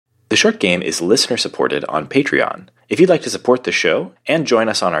The Short Game is listener-supported on Patreon. If you'd like to support the show and join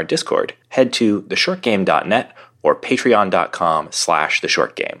us on our Discord, head to theshortgame.net or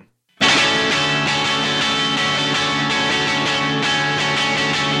patreon.com/theshortgame.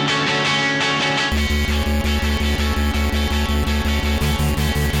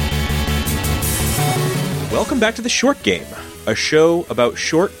 Welcome back to The Short Game, a show about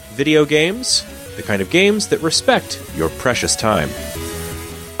short video games, the kind of games that respect your precious time.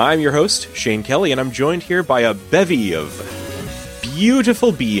 I'm your host, Shane Kelly, and I'm joined here by a bevy of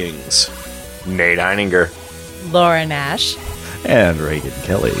beautiful beings. Nate Eininger. Laura Nash. And Reagan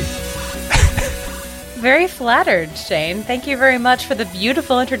Kelly. Very flattered, Shane. Thank you very much for the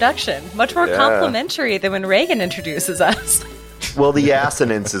beautiful introduction. Much more complimentary than when Reagan introduces us. Well, the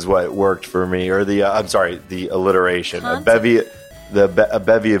assonance is what worked for me, or the alliteration. A bevy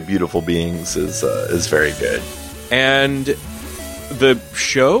of beautiful beings is very good. And the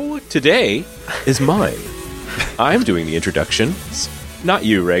show today is mine. I'm doing the introductions, not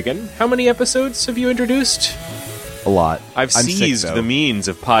you, Reagan. How many episodes have you introduced? A lot. I've seized the means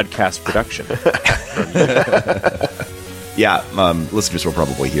of podcast production. Yeah, listeners will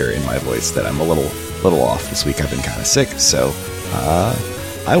probably hear in my voice that I'm a little off this week. I've been kind of sick, so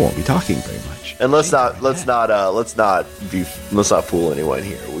I won't be talking very much. And let's not fool anyone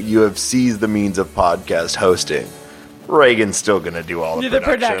here. You have seized the means of podcast hosting. Reagan's still going to do all the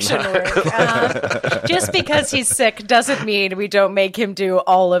production work. Just because he's sick doesn't mean we don't make him do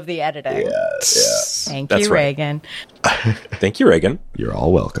all of the editing. Yes. Thank you, Reagan. Thank you, Reagan. You're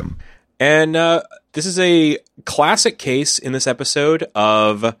all welcome. And this is a classic case in this episode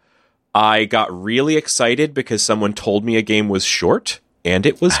of I got really excited because someone told me a game was short, and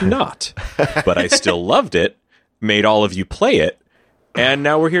it was not. But I still loved it, made all of you play it, and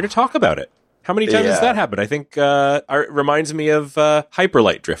now we're here to talk about it. How many times has that happened? I think it reminds me of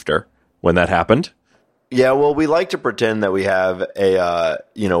Hyperlight Drifter when that happened. Yeah, well, we like to pretend that we have a,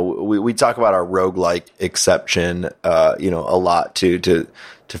 we talk about our roguelike exception, a lot to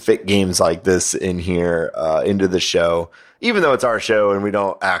fit games like this in here into the show. Even though it's our show and we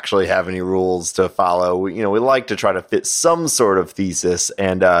don't actually have any rules to follow, we like to try to fit some sort of thesis.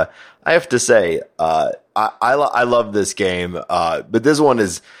 And I have to say, I love this game, but this one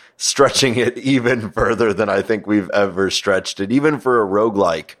is stretching it even further than I think we've ever stretched it. Even for a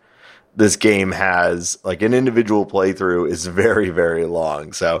roguelike, this game has, like, an individual playthrough is very, very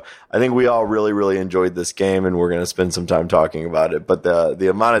long. So I think we all really, really enjoyed this game, and we're going to spend some time talking about it. But the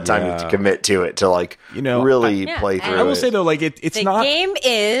amount of time you have to commit to it to, really play through it. I will say, though, it's the not... The game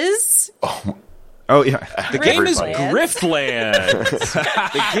is... Oh, yeah. The game is Griftlands.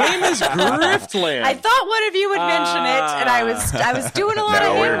 The game is Griftlands. I thought one of you would mention it, and I was doing a lot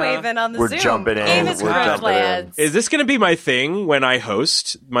of hand-waving on the Zoom. We're jumping in. The game is Griftlands. Is this going to be my thing when I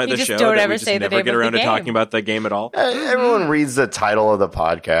host the show? Don't ever say the name never get around of the to game. talking about the game at all? Everyone reads the title of the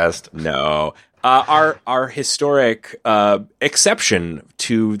podcast. No. Our historic exception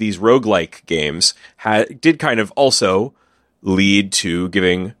to these roguelike games did kind of also lead to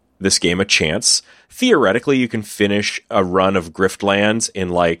giving this game a chance. Theoretically, you can finish a run of Griftlands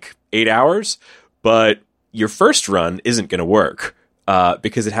in 8 hours, but your first run isn't going to work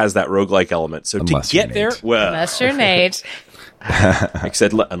because it has that roguelike element. So unless to get there, unless you're Nate. I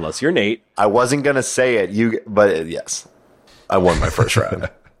said unless you're Nate. I wasn't going to say it, but yes, I won my first round.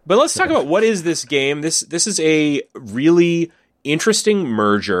 But let's talk about what is this game. This is a really interesting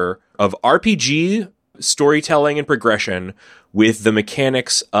merger of RPG storytelling and progression with the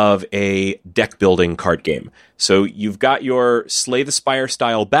mechanics of a deck building card game. So you've got your Slay the Spire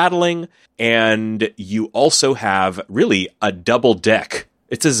style battling, and you also have really a double deck.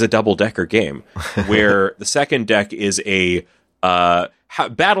 It is a double decker game where the second deck is a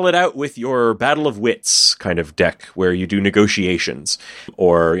battle it out with your Battle of Wits kind of deck where you do negotiations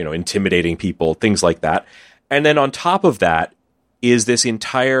or, intimidating people, things like that. And then on top of that is this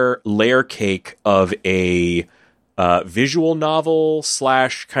entire layer cake of a visual novel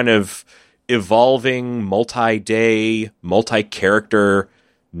 / kind of evolving multi-day, multi-character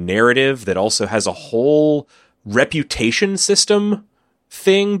narrative that also has a whole reputation system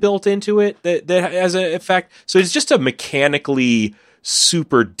thing built into it that has an effect. So it's just a mechanically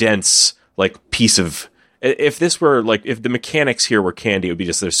super dense piece of... If this were if the mechanics here were candy, it would be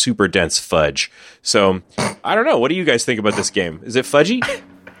just a super dense fudge. So I don't know. What do you guys think about this game? Is it fudgy?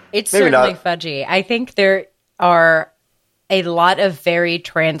 It's Maybe certainly not. fudgy. I think there are a lot of very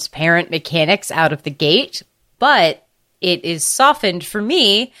transparent mechanics out of the gate, but it is softened for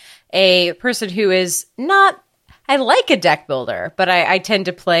me, a person who is not... I like a deck builder, but I tend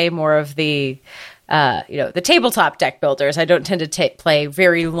to play more of the the tabletop deck builders. I don't tend to play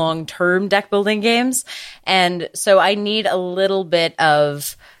very long-term deck building games. And so I need a little bit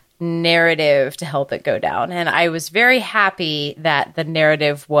of narrative to help it go down. And I was very happy that the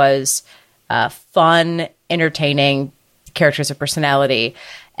narrative was fun, entertaining, characters of personality.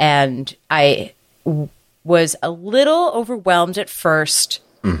 And I was a little overwhelmed at first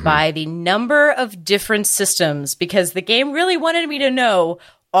by the number of different systems, because the game really wanted me to know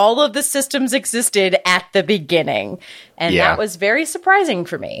all of the systems existed at the beginning. And that was very surprising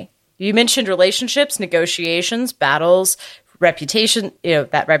for me. You mentioned relationships, negotiations, battles, reputation,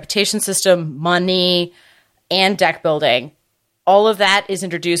 that reputation system, money, and deck building. All of that is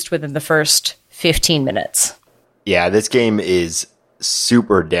introduced within the first 15 minutes. Yeah, this game is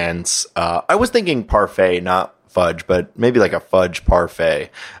super dense. I was thinking parfait, not fudge, but maybe like a fudge parfait.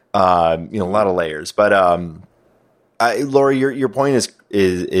 A lot of layers. But Laura, your point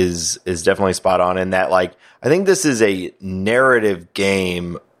is definitely spot on in that, like, I think this is a narrative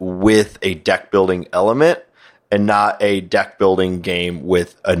game with a deck building element and not a deck building game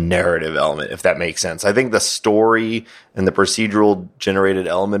with a narrative element, if that makes sense. I think the story and the procedural generated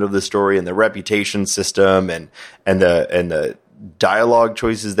element of the story and the reputation system and the dialogue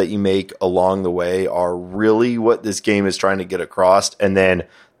choices that you make along the way are really what this game is trying to get across. And then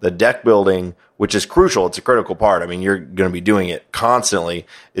the deck building, which is crucial, it's a critical part. I mean, you're going to be doing it constantly,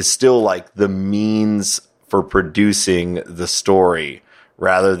 is still like the means for producing the story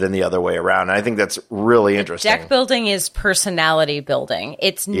rather than the other way around. And I think that's really interesting. Deck building is personality building.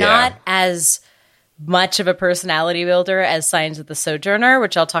 It's not as much of a personality builder as Signs of the Sojourner,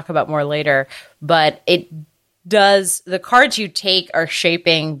 which I'll talk about more later, but it does, the cards you take are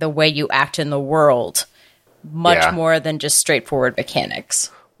shaping the way you act in the world much more than just straightforward mechanics.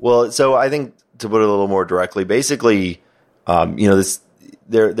 Well, so I think, to put it a little more directly, basically,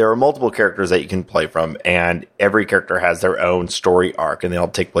 there are multiple characters that you can play from, and every character has their own story arc, and they all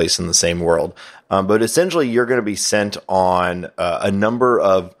take place in the same world. But essentially, you're going to be sent on a number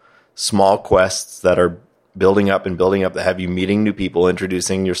of small quests that are building up that have you meeting new people,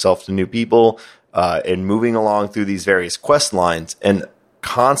 introducing yourself to new people, and moving along through these various quest lines. And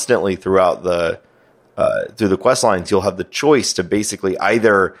constantly throughout the quest lines, you'll have the choice to basically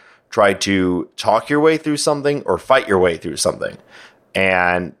either try to talk your way through something or fight your way through something.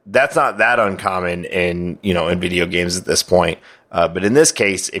 And that's not that uncommon in video games at this point. But in this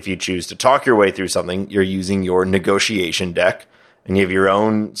case, if you choose to talk your way through something, you're using your negotiation deck, and you have your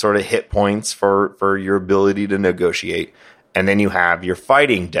own sort of hit points for your ability to negotiate. And then you have your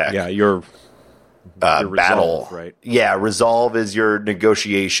fighting deck. Yeah, your battle. Resolve, right? Yeah, resolve is your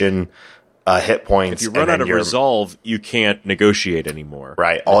negotiation hit points. If you run out of resolve, you can't negotiate anymore.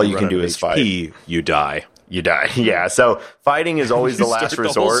 Right. All you can do is fight. You die. You die. Yeah. So fighting is always the last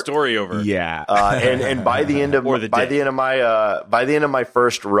resort. The whole story over. Yeah. And by the end of my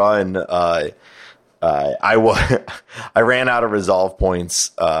first run, I ran out of resolve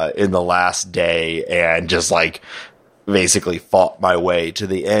points in the last day and just like basically fought my way to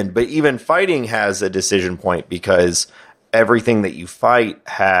the end. But even fighting has a decision point, because everything that you fight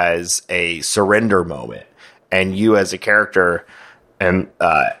has a surrender moment, and you as a character, and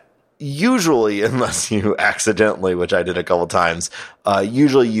usually, unless you accidentally, which I did a couple times,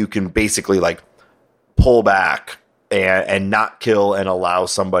 usually you can basically like pull back and not kill and allow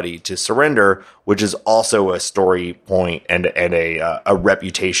somebody to surrender, which is also a story point and a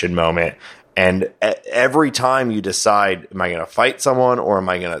reputation moment. And every time you decide, am I going to fight someone or am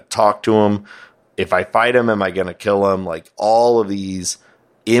I going to talk to them? If I fight him, am I going to kill him? Like, all of these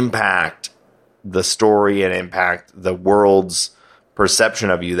impact the story and impact the world's perception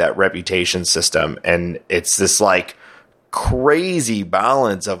of you, that reputation system. And it's this like crazy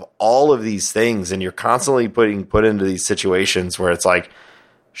balance of all of these things. And you're constantly put into these situations where it's like,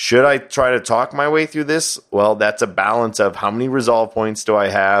 should I try to talk my way through this? Well, that's a balance of how many resolve points do I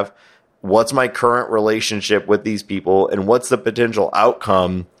have? What's my current relationship with these people? And what's the potential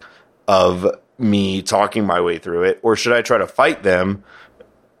outcome of me talking my way through it? Or should I try to fight them?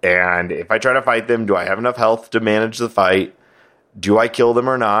 And if I try to fight them, do I have enough health to manage the fight? Do I kill them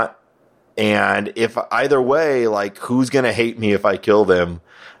or not? And if either way, like, who's going to hate me if I kill them?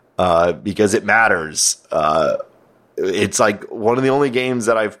 Because it matters. It's like one of the only games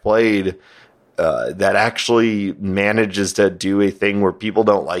that I've played that actually manages to do a thing where people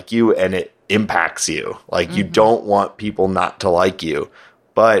don't like you and it impacts you. Like, you don't want people not to like you,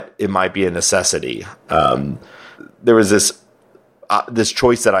 but it might be a necessity. There was this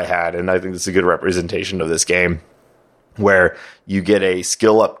choice that I had, and I think this is a good representation of this game, where you get a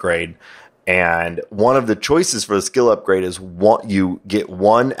skill upgrade, And one of the choices for the skill upgrade is you get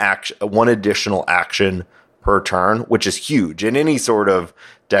one additional action per turn, which is huge. In any sort of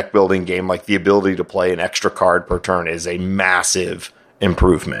deck building game, like the ability to play an extra card per turn is a massive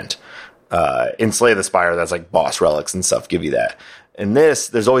improvement. In Slay the Spire, that's like boss relics and stuff give you that. In this,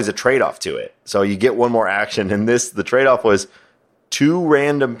 there's always a trade-off to it. So you get one more action. In this, the trade-off was 2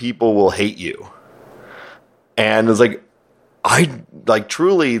 random people will hate you. And it was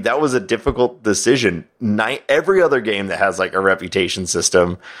truly, that was a difficult decision. Every other game that has like a reputation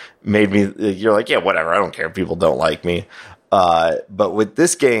system made me, you're like, yeah, whatever. I don't care if people don't like me. But with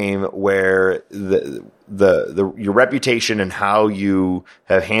this game where your reputation and how you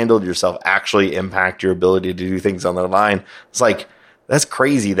have handled yourself actually impact your ability to do things on the line, it's like, that's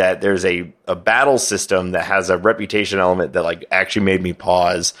crazy that there's a battle system that has a reputation element that like actually made me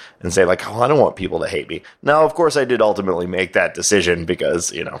pause and say like, oh, I don't want people to hate me. Now, of course, I did ultimately make that decision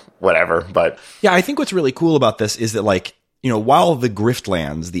because, whatever. But yeah, I think what's really cool about this is that like, while the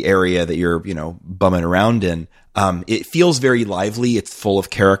Griftlands, the area that you're, bumming around in, it feels very lively. It's full of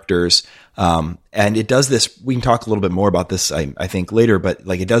characters. And it does this, we can talk a little bit more about this, I think later, but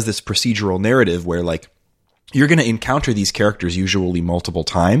like it does this procedural narrative where like, you're going to encounter these characters usually multiple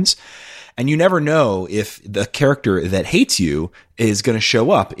times, and you never know if the character that hates you is going to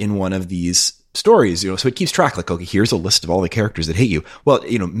show up in one of these stories, so it keeps track like, okay, here's a list of all the characters that hate you. Well,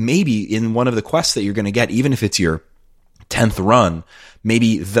 maybe in one of the quests that you're going to get, even if it's your 10th run,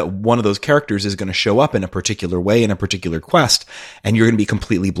 maybe one of those characters is going to show up in a particular way in a particular quest, and you're going to be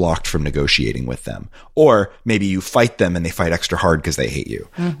completely blocked from negotiating with them. Or maybe you fight them and they fight extra hard because they hate you.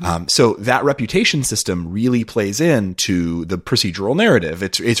 Mm-hmm. So that reputation system really plays into the procedural narrative.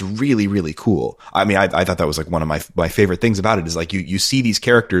 It's really, really cool. I mean, I thought that was like one of my favorite things about it is like you see these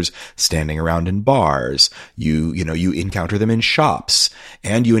characters standing around in bars. You encounter them in shops,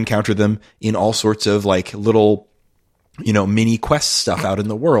 and you encounter them in all sorts of like little mini quest stuff out in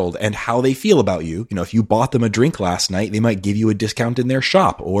the world, and how they feel about you. If you bought them a drink last night, they might give you a discount in their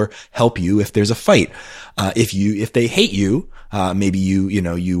shop or help you if there's a fight. If they hate you, maybe you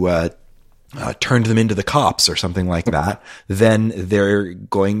turned them into the cops or something like that, then they're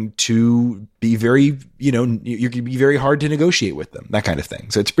going to be very, you're going to be very hard to negotiate with them, that kind of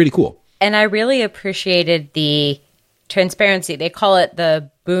thing. So it's pretty cool. And I really appreciated the transparency. They call it the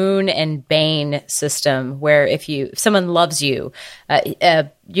boon and bane system, where if someone loves you,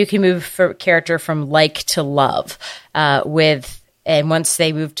 you can move a character from like to love. And once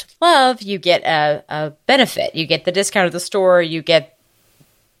they move to love, you get a benefit. You get the discount at the store. You get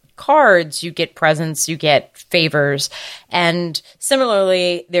cards. You get presents. You get favors. And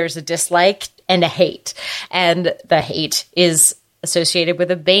similarly, there's a dislike and a hate, and the hate is associated with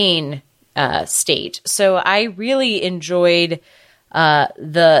a bane state. So I really enjoyed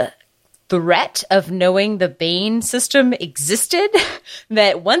the threat of knowing the bane system existed,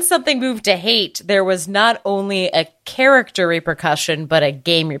 that once something moved to hate, there was not only a character repercussion, but a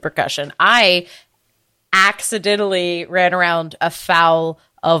game repercussion. I accidentally ran around afoul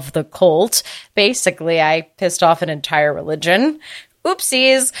of the cult. Basically, I pissed off an entire religion.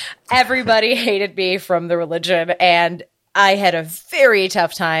 Oopsies. Everybody hated me from the religion, and I had a very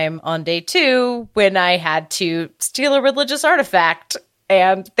tough time on day 2 when I had to steal a religious artifact,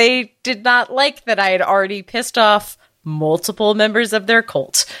 and they did not like that I had already pissed off multiple members of their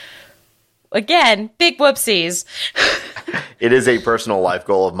cult. Again, big whoopsies. It is a personal life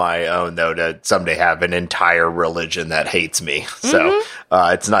goal of my own, though, to someday have an entire religion that hates me. So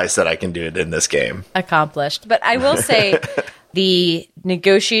it's nice that I can do it in this game. Accomplished. But I will say the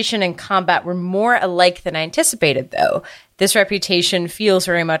negotiation and combat were more alike than I anticipated, though. This reputation feels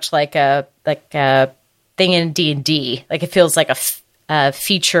very much like a thing in D&D. Like it feels like a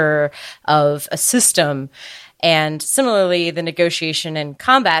feature of a system. And similarly, the negotiation and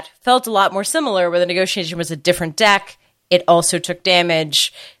combat felt a lot more similar, where the negotiation was a different deck. It also took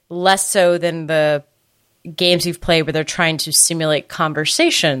damage, less so than the games you've played where they're trying to simulate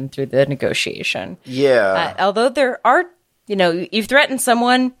conversation through the negotiation. Yeah. Although there are, you threaten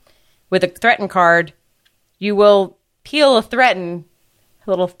someone with a threaten card, you will peel a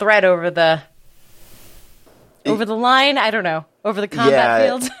little threat over the line. I don't know, over the combat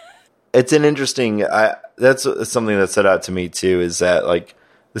field. It's an interesting. That's something that stood out to me too. Is that like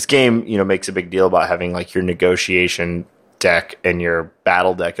this game, makes a big deal about having like your negotiation deck and your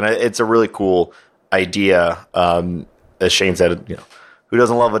battle deck, and it's a really cool idea. As Shane said, who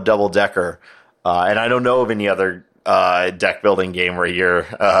doesn't love a double decker? And I don't know of any other deck building game where you're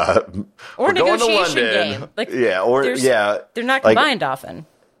or negotiation game. Like, they're not combined often.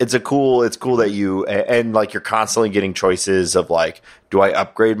 it's cool that you, and like you're constantly getting choices of like, do I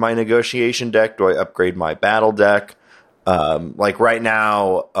upgrade my negotiation deck? Do I upgrade my battle deck? Like right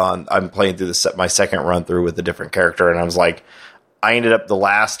now, I'm playing through my second run through with a different character, and I was like, I ended up the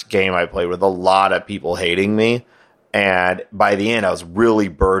last game I played with a lot of people hating me, and by the end, I was really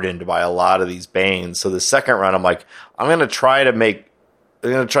burdened by a lot of these banes. So the second run, I'm like, I'm gonna try to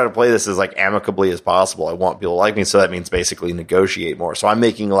play this as like amicably as possible. I want people to like me, so that means basically negotiate more. So I'm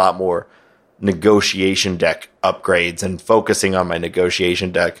making a lot more negotiation deck upgrades and focusing on my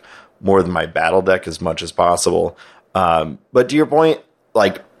negotiation deck more than my battle deck as much as possible. But to your point,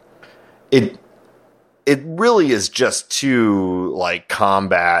 like it really is just two like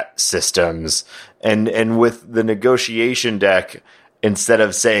combat systems, and with the negotiation deck, instead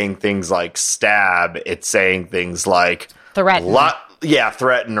of saying things like stab, it's saying things like threaten.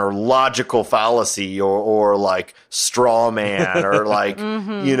 Threaten or logical fallacy or like straw man or like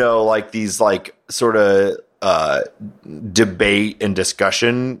you know, like these like sort of debate and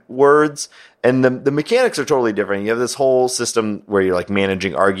discussion words. And the mechanics are totally different. You have this whole system where you're like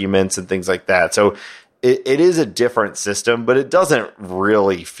managing arguments and things like that. So it is a different system, but it doesn't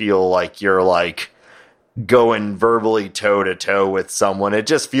really feel like you're like going verbally toe to toe with someone. It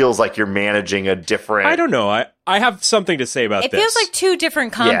just feels like you're managing a different. I don't know. I have something to say about this. It feels like two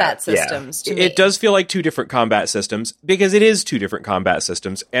different combat systems to me. It does feel like two different combat systems because it is two different combat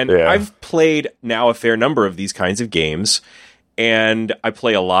systems. And I've played now a fair number of these kinds of games. And I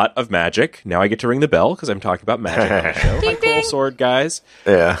play a lot of Magic. Now I get to ring the bell because I'm talking about Magic on the show. My cool sword guys.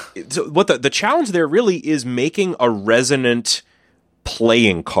 Yeah. So what the challenge there really is making a resonant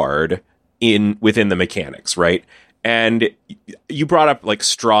playing card within the mechanics, right? And you brought up like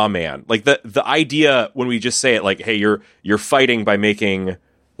straw man. Like the idea when we just say it like, hey, you're fighting by making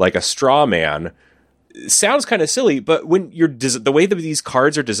like a straw man sounds kind of silly, but when the way that these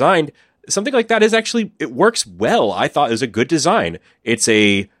cards are designed, something like that is actually, it works well. I thought it was a good design. It's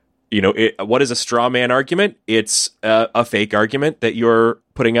what is a straw man argument? It's a fake argument that you're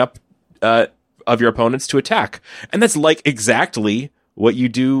putting up of your opponents to attack. And that's like exactly what you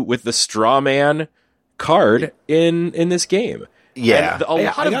do with the straw man card in this game. Yeah. And a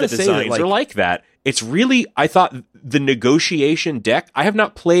lot of the designs are like that. It's really, I thought the negotiation deck, I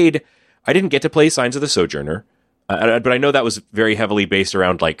didn't get to play Signs of the Sojourner, but I know that was very heavily based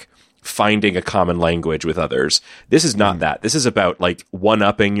around like finding a common language with others. This is not that. This is about like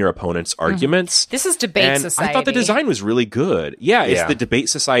one-upping your opponent's arguments. This is Debate Society. I thought the design was really good. Yeah, it's the Debate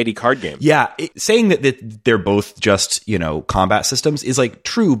Society card game. Yeah, saying that they're both just, combat systems is like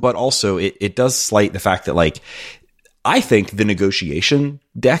true, but also it does slight the fact that like I think the negotiation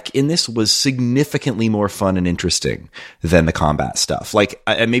deck in this was significantly more fun and interesting than the combat stuff. Like,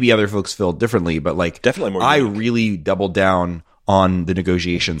 and maybe other folks feel differently, but like definitely more. I really doubled down on the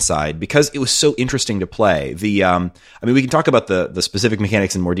negotiation side because it was so interesting to play. We can talk about the specific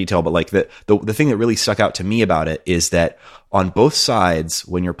mechanics in more detail, but like the thing that really stuck out to me about it is that on both sides,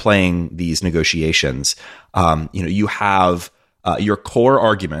 when you're playing these negotiations, you have your core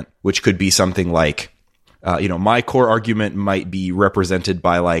argument, which could be something like, my core argument might be represented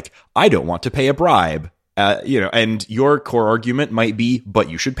by like, I don't want to pay a bribe, and your core argument might be, but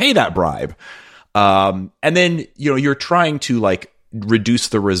you should pay that bribe. And then, you're trying to like reduce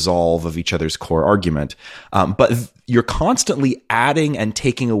the resolve of each other's core argument. But you're constantly adding and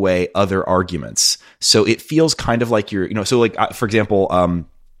taking away other arguments. So it feels kind of like you're, so like, for example,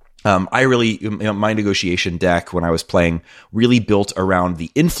 I really, my negotiation deck when I was playing really built around the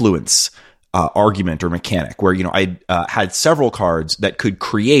influence argument or mechanic where, I had several cards that could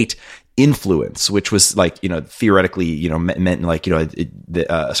create influence, which was like, theoretically, meant like,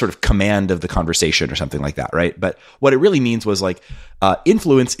 the sort of command of the conversation or something like that. Right. But what it really means was like,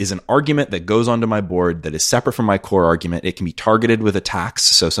 influence is an argument that goes onto my board that is separate from my core argument. It can be targeted with attacks.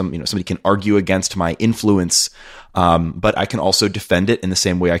 So somebody can argue against my influence. But I can also defend it in the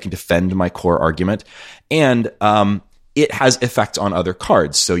same way I can defend my core argument. And, it has effects on other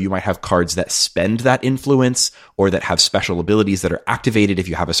cards. So you might have cards that spend that influence or that have special abilities that are activated if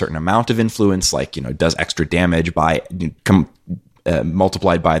you have a certain amount of influence, like, does extra damage by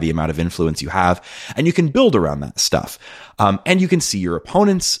multiplied by the amount of influence you have. And you can build around that stuff. And you can see your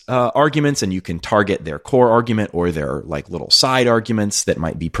opponent's arguments and you can target their core argument or their like little side arguments that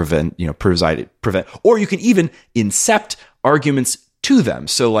might be prevent, or you can even incept arguments to them.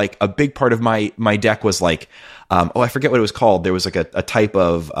 So like a big part of my deck was like, I forget what it was called. There was like a type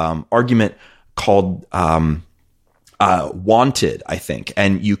of argument called wanted, I think.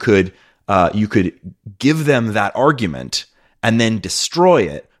 And you could give them that argument and then destroy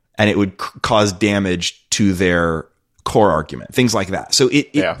it, and it would cause damage to their core argument, things like that. So it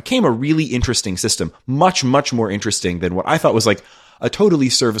Yeah. became a really interesting system, much, much more interesting than what I thought was like a totally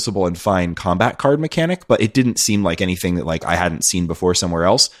serviceable and fine combat card mechanic, but it didn't seem like anything that like I hadn't seen before somewhere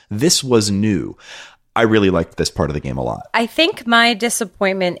else. This was new. I really liked this part of the game a lot. I think my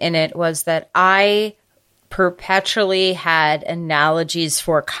disappointment in it was that I perpetually had analogies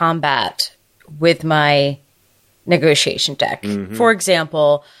for combat with my negotiation deck. For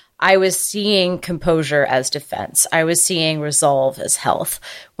example, I was seeing composure as defense. I was seeing resolve as health.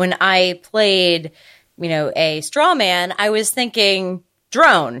 When I played, a straw man, I was thinking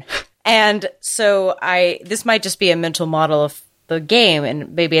drone. And so this might just be a mental model of the game,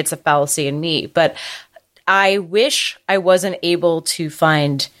 and maybe it's a fallacy in me, but I wish I wasn't able to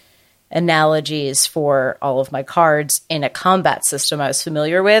find analogies for all of my cards in a combat system I was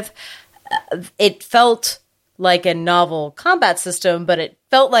familiar with. It felt like a novel combat system, but it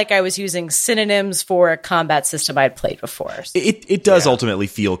felt like I was using synonyms for a combat system I'd played before. It does ultimately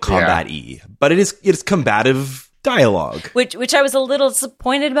feel combat-y, but it's combative dialogue. Which I was a little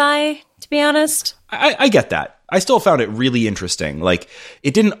disappointed by, to be honest. I get that. I still found it really interesting. Like,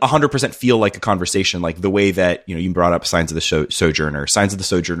 it didn't 100% feel like a conversation, like the way that, you brought up Signs of the Sojourner. Signs of the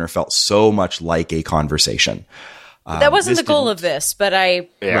Sojourner felt so much like a conversation. That wasn't the goal of this, but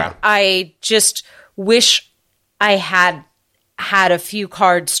I just wish I had a few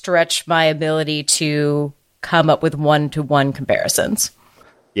cards stretch my ability to come up with one-to-one comparisons.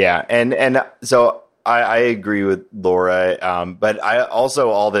 Yeah, and so I agree with Laura, but I also,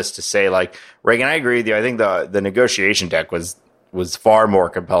 all this to say, like, Reagan, I agree with you. I think the negotiation deck was far more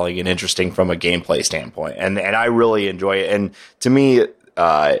compelling and interesting from a gameplay standpoint, and I really enjoy it. And to me,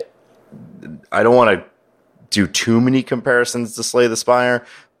 I don't want to do too many comparisons to Slay the Spire,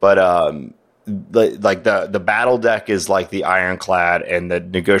 but the battle deck is like the Ironclad, and the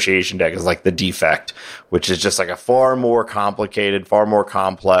negotiation deck is like the Defect, which is just like a far more complicated, far more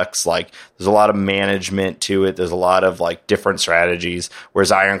complex. Like, there's a lot of management to it. There's a lot of like different strategies,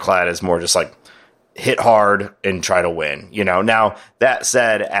 whereas Ironclad is more just like hit hard and try to win. Now that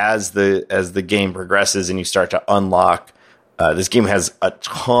said, as the game progresses and you start to unlock, this game has a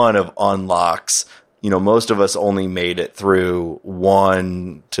ton of unlocks. Most of us only made it through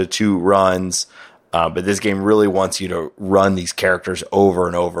 1 to 2 runs, but this game really wants you to run these characters over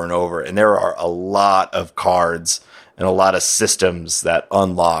and over and over. And there are a lot of cards and a lot of systems that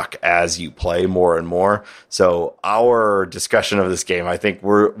unlock as you play more and more. So our discussion of this game, I think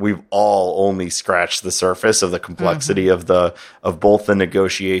we've all only scratched the surface of the complexity of both the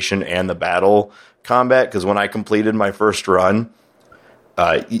negotiation and the battle combat. Because when I completed my first run,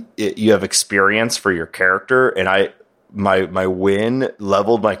 you have experience for your character, and my win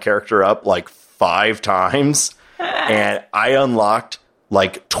leveled my character up like 5 times, and I unlocked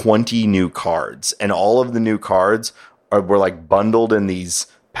like 20 new cards, and all of the new cards were like bundled in these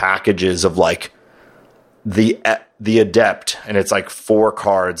packages of like the Adept, and it's like 4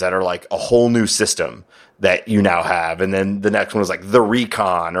 cards that are like a whole new system that you now have. And then the next one was like the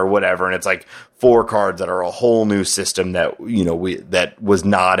Recon or whatever, and it's like 4 cards that are a whole new system that that was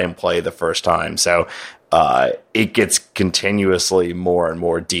not in play the first time. So it gets continuously more and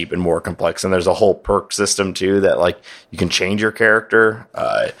more deep and more complex, and there's a whole perk system too that like you can change your character.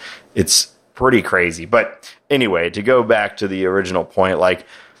 It's pretty crazy. But anyway, to go back to the original point, like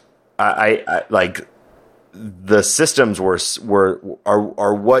I like, the systems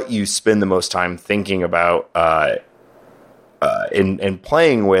are what you spend the most time thinking about in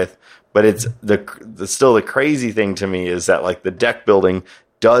playing with. But it's still the crazy thing to me is that like the deck building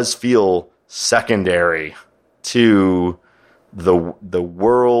does feel secondary to the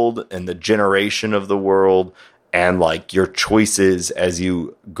world and the generation of the world, and like your choices as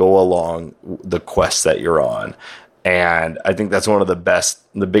you go along the quest that you're on. And I think that's one of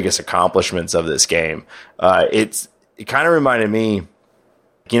the biggest accomplishments of this game. It kind of reminded me,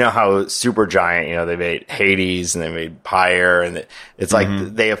 how Supergiant, they made Hades and they made Pyre, and it's like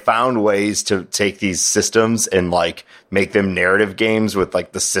they have found ways to take these systems and like make them narrative games with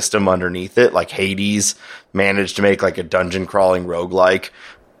like the system underneath it. Like Hades managed to make like a dungeon crawling roguelike,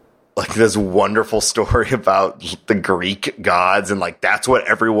 like this wonderful story about the Greek gods, and like that's what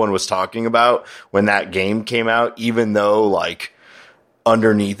everyone was talking about when that game came out, even though like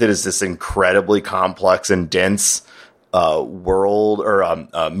underneath it is this incredibly complex and dense world or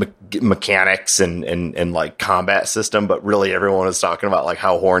mechanics and like combat system. But really everyone was talking about like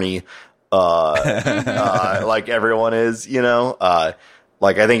how horny like everyone is,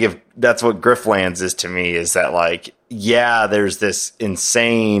 like I think if that's what Griftlands is to me, is that like, yeah, there's this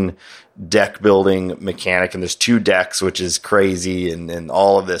insane deck building mechanic, and there's 2 decks, which is crazy, and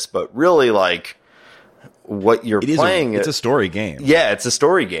all of this, but really like what you're playing. It's a story game. Yeah, it's a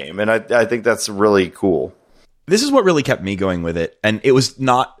story game, and I think that's really cool. This is what really kept me going with it, and it was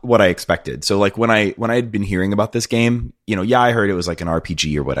not what I expected. So like when I had been hearing about this game, I heard it was like an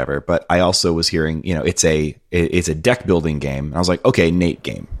RPG or whatever, but I also was hearing, it's a deck building game. And I was like, okay, Nate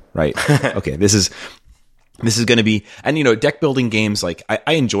game, right? Okay, this is going to be, and deck building games, like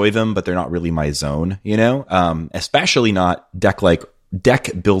I enjoy them, but they're not really my zone, especially not deck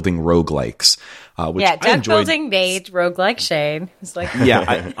building roguelikes. Which deck building Nate, roguelike Shane. It's like,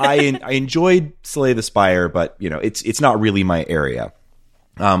 yeah, I enjoyed Slay the Spire, but it's not really my area.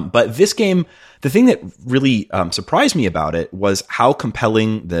 But this game, the thing that really surprised me about it was how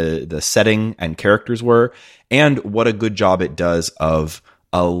compelling the setting and characters were, and what a good job it does of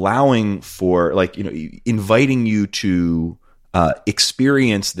allowing for inviting you to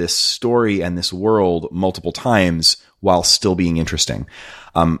experience this story and this world multiple times while still being interesting.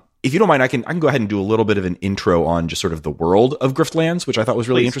 If you don't mind, I can go ahead and do a little bit of an intro on just sort of the world of Griftlands, which I thought was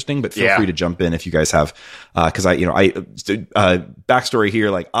really interesting, but feel free to jump in if you guys have, cause backstory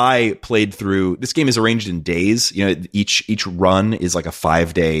here, like I played through, this game is arranged in days, each run is like a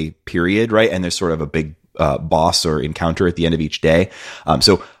 5-day period, right? And there's sort of a big, boss or encounter at the end of each day.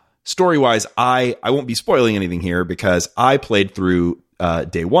 So story wise, I won't be spoiling anything here because I played through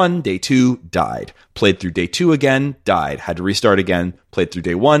day 1, day 2, died. Played through day 2 again, died. Had to restart again. Played through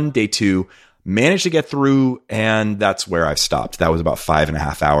day 1, day 2, managed to get through, and that's where I've stopped. That was about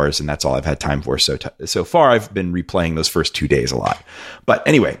 5.5 hours, and that's all I've had time for. So far, I've been replaying those first 2 days a lot. But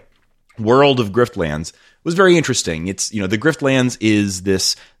anyway, World of Griftlands was very interesting. It's, the Griftlands is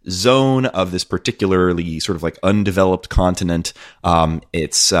this zone of this particularly sort of like undeveloped continent.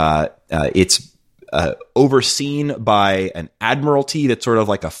 It's overseen by an admiralty that's sort of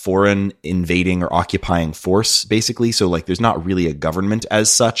like a foreign invading or occupying force, basically. So like there's not really a government as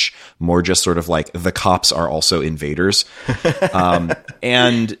such, more just sort of like the cops are also invaders.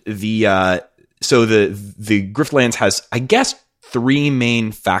 And the Griftlands has, I guess, 3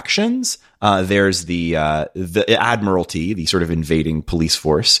 main factions. There's the admiralty, the sort of invading police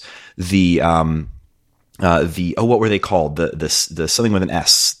force, what were they called? The something with an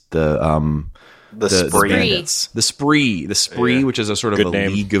S, The Spree. Bandits. The Spree, Yeah. which is a sort of Good a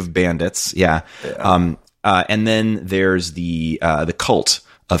name. league of bandits. Yeah. And then there's the cult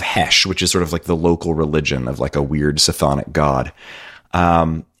of Hesh, which is sort of like the local religion of like a weird Sithonic god.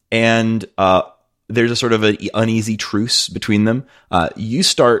 And there's a sort of an uneasy truce between them. You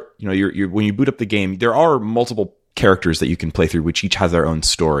start, you're when you boot up the game, there are multiple characters that you can play through, which each has their own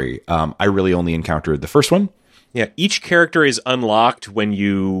story. I really only encountered the first one. Yeah, each character is unlocked when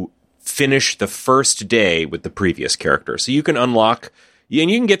you finish the first day with the previous character. So you can unlock,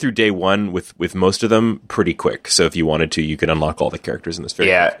 and you can get through day 1 with most of them pretty quick. So if you wanted to, you could unlock all the characters in this very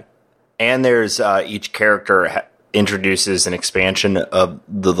quickly. And there's each character introduces an expansion of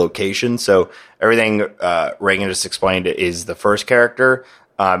the location. So everything Reagan just explained is the first character.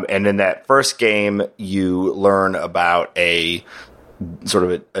 And in that first game, you learn about a sort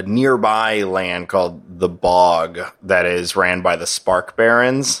of a nearby land called the Bog that is ran by the Spark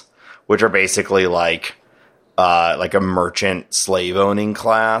Barons, which are basically like a merchant slave owning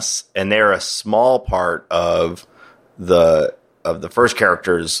class, and they're a small part of the first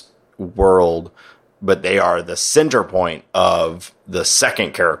character's world, but they are the center point of the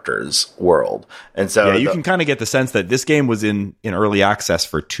second character's world. And so you can kind of get the sense that this game was in early access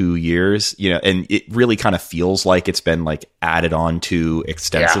for 2 years, and it really kind of feels like it's been like added on to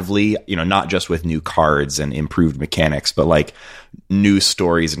extensively, not just with new cards and improved mechanics, but like new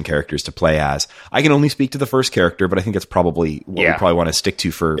stories and characters to play as. I can only speak to the first character, but I think it's probably what we probably want to stick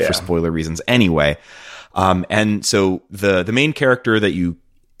to for spoiler reasons anyway. And so the main character that you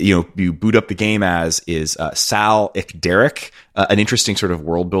boot up the game as is Sal Ikderic. An interesting sort of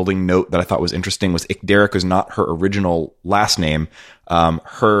world building note that I thought was interesting was Ikderic was not her original last name.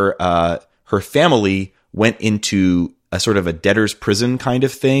 Her family went into a sort of a debtor's prison kind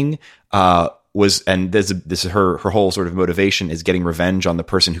of thing. This is her whole sort of motivation is getting revenge on the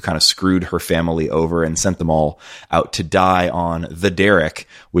person who kind of screwed her family over and sent them all out to die on the Derrick,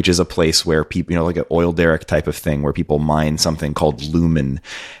 which is a place where people, like an oil derrick type of thing where people mine something called lumen.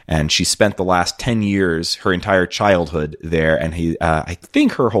 And she spent the last 10 years, her entire childhood there. And I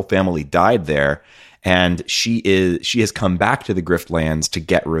think her whole family died there. And she has come back to the Griftlands to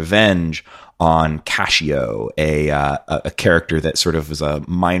get revenge on Cassio, a character that sort of was a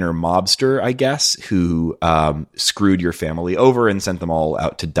minor mobster, I guess, who screwed your family over and sent them all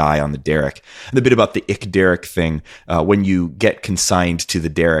out to die on the Derrick. And the bit about the Ikderic thing, when you get consigned to the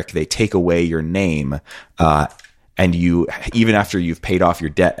Derrick, they take away your name, and you, even after you've paid off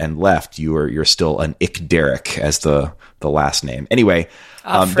your debt and left, you're still an Ick Derrick as the last name. Anyway,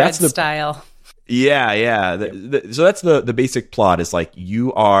 that's the style. Yeah. So that's the basic plot, is like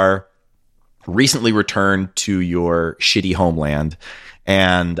you are recently returned to your shitty homeland,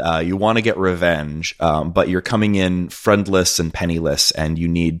 and you want to get revenge, but you're coming in friendless and penniless, and you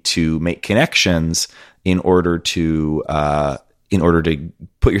need to make connections in order to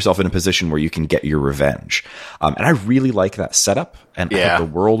put yourself in a position where you can get your revenge. And I really like that setup, and I thought the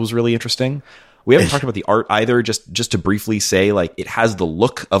world was really interesting. We haven't talked about the art either. Just to briefly say, like, it has the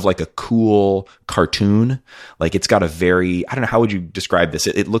look of like a cool cartoon. Like, it's got a very, I don't know, how would you describe this?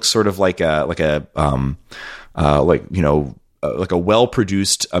 It looks sort of like a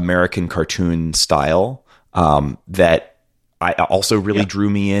well-produced American cartoon style that I also really drew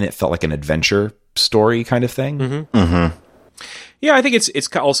me in. It felt like an adventure story kind of thing. Mm-hmm. Mm-hmm. Yeah, I think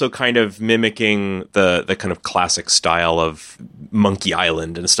it's also kind of mimicking the kind of classic style of Monkey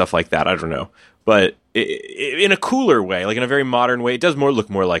Island and stuff like that. I don't know. But in a cooler way, like in a very modern way. It does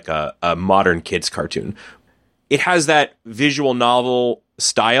look more like a modern kids cartoon. It has that visual novel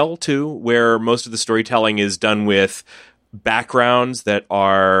style, too, where most of the storytelling is done with backgrounds that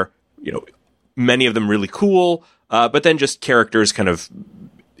are, many of them really cool, but then just characters kind of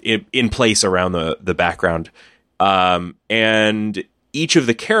in place around the background. And each of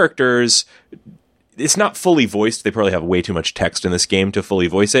the characters, it's not fully voiced. They probably have way too much text in this game to fully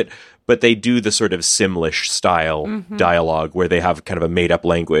voice it, but they do the sort of Simlish style dialogue where they have kind of a made up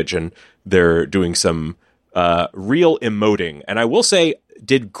language and they're doing some real emoting. And I will say,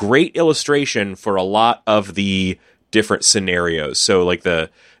 did great illustration for a lot of the different scenarios. So like the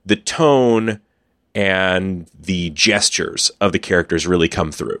tone and the gestures of the characters really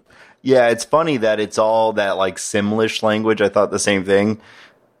come through. Yeah, it's funny that it's all that like Simlish language. I thought the same thing,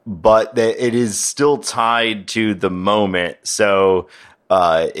 but that it is still tied to the moment. So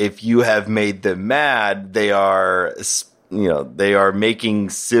if you have made them mad, they are making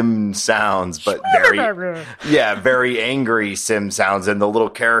sim sounds, but very angry sim sounds. And the little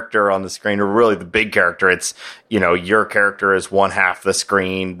character on the screen, or really the big character, it's, your character is one half the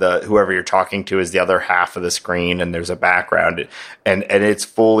screen, whoever you're talking to is the other half of the screen, and there's a background, and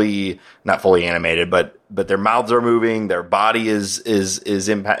it's not fully animated, but their mouths are moving, their body is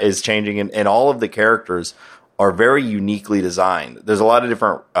changing, and all of the characters are very uniquely designed. There's a lot of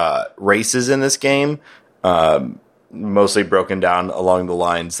different races in this game, mostly broken down along the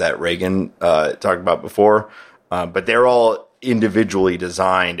lines that Reagan talked about before. But they're all individually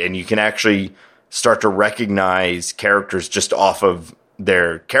designed, and you can actually start to recognize characters just off of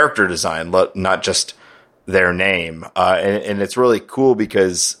their character design, not just their name. And it's really cool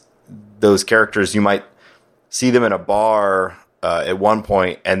because those characters, you might see them in a bar at one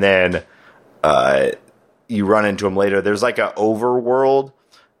point, and then you run into them later. There's like an overworld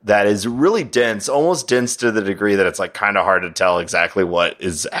that is really dense, almost dense to the degree that it's like kind of hard to tell exactly what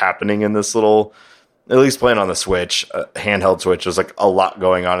is happening in this little, at least playing on the Switch, handheld Switch. There's like a lot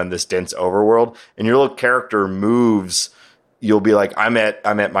going on in this dense overworld, and your little character moves. You'll be like, I'm at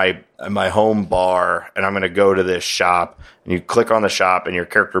my home bar, and I'm going to go to this shop, and you click on the shop, and your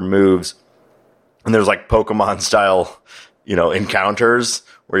character moves, and there's like Pokemon style, encounters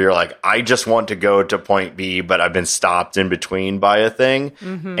where you're like, I just want to go to point B, but I've been stopped in between by a thing.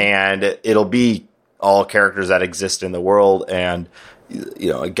 Mm-hmm. And it'll be all characters that exist in the world. And,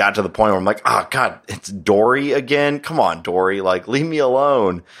 it got to the point where I'm like, oh, God, it's Dory again. Come on, Dory. Like, leave me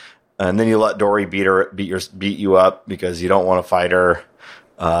alone. And then you let Dory beat you up because you don't want to fight her.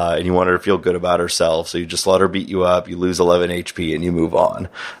 And you want her to feel good about herself. So you just let her beat you up. You lose 11 HP and you move on.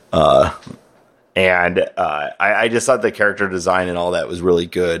 And I just thought the character design and all that was really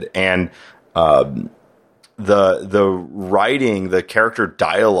good. And the writing, the character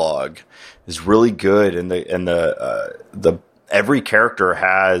dialogue is really good. And the every character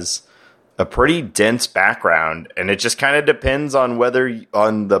has a pretty dense background, and it just kind of depends on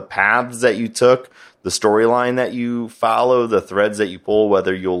on the paths that you took, the storyline that you follow, the threads that you pull,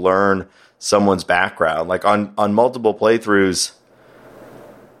 whether you'll learn someone's background. Like on multiple playthroughs,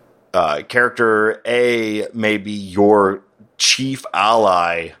 character A may be your chief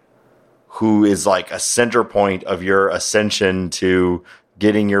ally, who is like a center point of your ascension to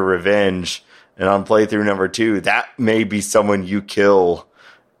getting your revenge. And on playthrough number 2, that may be someone you kill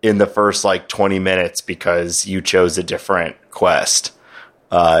in the first like 20 minutes because you chose a different quest.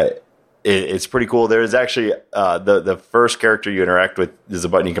 It's pretty cool. There's actually the first character you interact with is a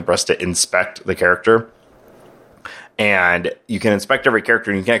button you can press to inspect the character. And you can inspect every character,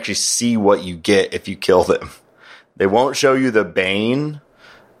 and you can actually see what you get if you kill them. They won't show you the Bane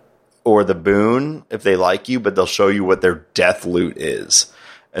or the boon if they like you, but they'll show you what their death loot is.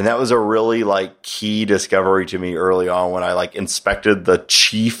 And that was a really like key discovery to me early on when I like inspected the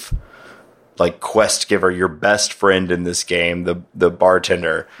chief like quest giver, your best friend in this game, the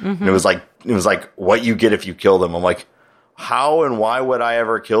bartender. And it was like what you get if you kill them. I'm like, how and why would I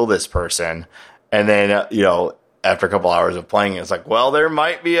ever kill this person? And then, after a couple hours of playing, it's like, well, there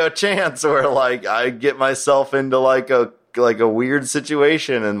might be a chance where like I get myself into like a weird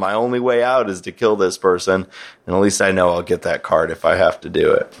situation and my only way out is to kill this person. And at least I know I'll get that card if I have to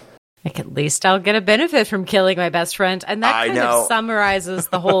do it. Like, at least I'll get a benefit from killing my best friend. And that kind of summarizes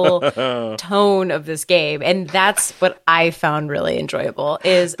the whole tone of this game. And that's what I found really enjoyable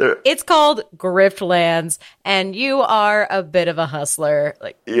is it's called Griftlands, and you are a bit of a hustler.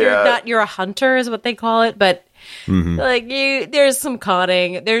 Like, you're a hunter is what they call it, but like there's some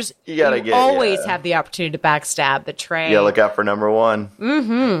conning. You always have the opportunity to backstab, betray. Yeah, look out for number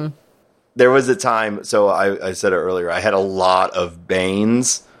one. There was a time, so I said it earlier, I had a lot of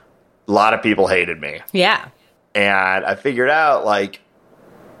banes. A lot of people hated me. Yeah. And I figured out, like,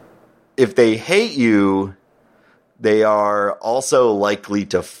 if they hate you, they are also likely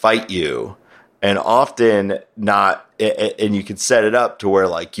to fight you. And often not, and you can set it up to where,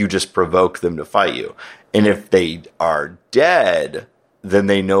 like, you just provoke them to fight you. And if they are dead, then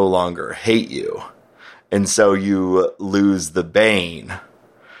they no longer hate you. And so you lose the bane.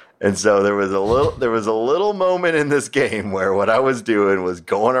 And so there was a little moment in this game where what I was doing was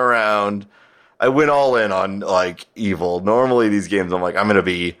going around. I went all in on like evil. Normally these games, I'm like, I'm going to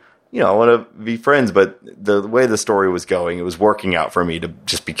be, I want to be friends. But the way the story was going, it was working out for me to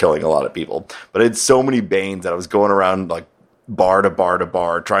just be killing a lot of people. But I had so many banes that I was going around like bar to bar to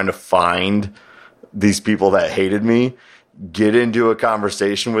bar, trying to find these people that hated me, get into a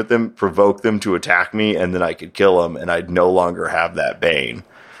conversation with them, provoke them to attack me, and then I could kill them, and I'd no longer have that bane.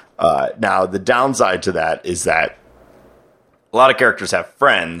 Now, the downside to that is that a lot of characters have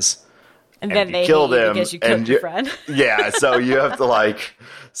friends, and then they kill them because you killed your friend. Yeah, so you have to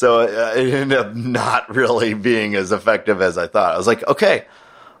it ended up not really being as effective as I thought. I was like, okay,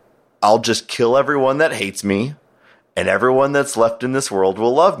 I'll just kill everyone that hates me, and everyone that's left in this world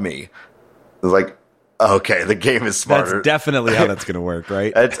will love me. I was like, okay, the game is smarter. That's definitely how that's going to work,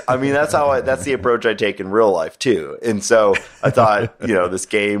 right? That's the approach I take in real life too. And so I thought, this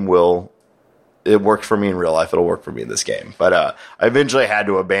game it worked for me in real life. It'll work for me in this game. But I eventually had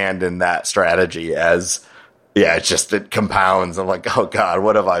to abandon that strategy it compounds. I'm like, oh God,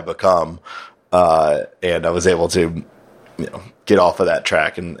 what have I become? And I was able to, get off of that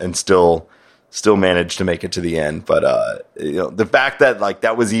track and still manage to make it to the end. But, the fact that like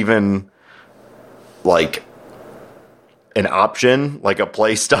that was even like an option, like a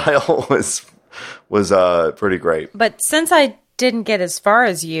play style was pretty great. But since I didn't get as far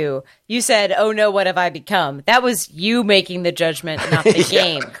as you said, oh no, what have I become? That was you making the judgment, not the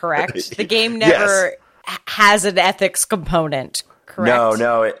game, correct? The game never has an ethics component, correct?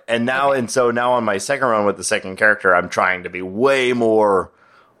 No. And now on my second run with the second character, I'm trying to be way more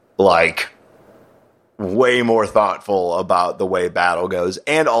thoughtful about the way battle goes.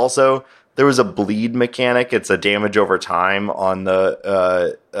 And also, there was a bleed mechanic. It's a damage over time on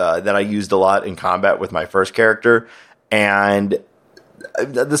the that I used a lot in combat with my first character. And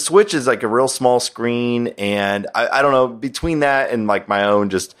the Switch is like a real small screen. And I don't know, between that and like my own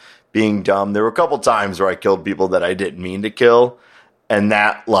just being dumb, there were a couple times where I killed people that I didn't mean to kill. And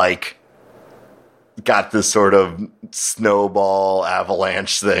that like got this sort of snowball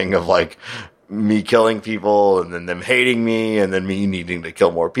avalanche thing of like me killing people and then them hating me and then me needing to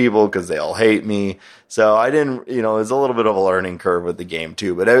kill more people because they all hate me. So I didn't, it was a little bit of a learning curve with the game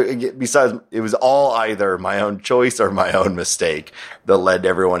too. But besides, it was all either my own choice or my own mistake that led to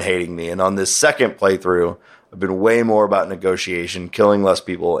everyone hating me. And on this second playthrough, I've been way more about negotiation, killing less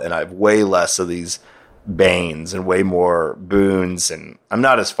people, and I have way less of these banes and way more boons. And I'm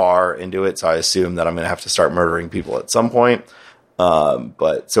not as far into it, so I assume that I'm going to have to start murdering people at some point.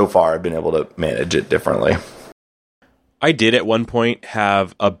 But so far, I've been able to manage it differently. I did at one point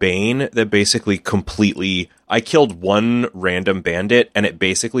have a bane that basically I killed one random bandit and it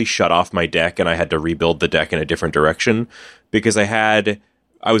basically shut off my deck and I had to rebuild the deck in a different direction because I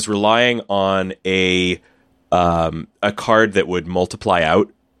was relying on a card that would multiply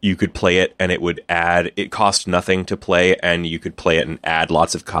out. You could play it and it cost nothing to play and you could play it and add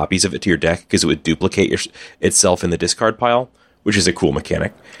lots of copies of it to your deck because it would duplicate itself in the discard pile, which is a cool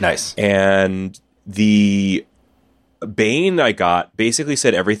mechanic. Nice. And the bane I got basically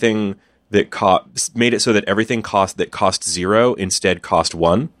said everything that made it so that everything that cost 0 instead cost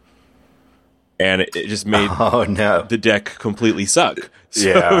 1. and it just made the deck completely suck.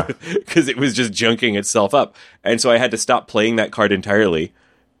 Yeah. Because it was just junking itself up. And so I had to stop playing that card entirely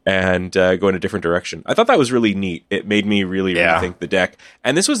and go in a different direction. I thought that was really neat. It made me really rethink the deck.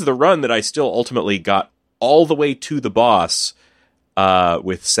 And this was the run that I still ultimately got all the way to the boss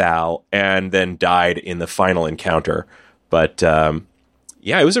with Sal, and then died in the final encounter. But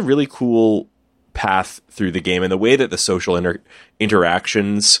yeah, it was a really cool path through the game, and the way that the social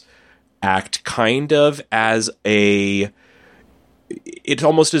interactions act kind of as it's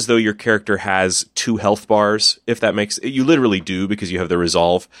almost as though your character has 2 health bars, if that makes... You literally do, because you have the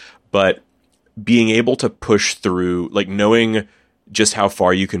resolve, but being able to push through, like knowing just how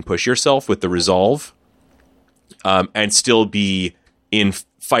far you can push yourself with the resolve, and still be in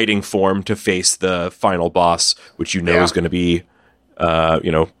fighting form to face the final boss, which is going to be,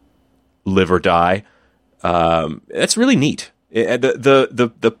 live or die. That's really neat.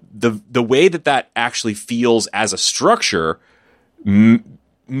 The way that actually feels as a structure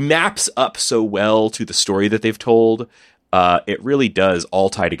maps up so well to the story that they've told. It really does all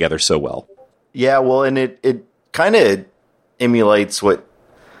tie together so well. Yeah, well, and it kind of emulates what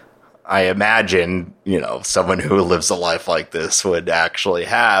I imagine, someone who lives a life like this would actually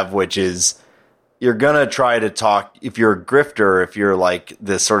have, which is you're going to try to talk, if you're a grifter, if you're like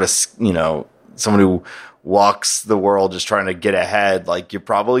this sort of, someone who walks the world just trying to get ahead, like you're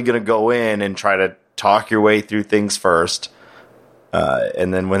probably going to go in and try to talk your way through things first.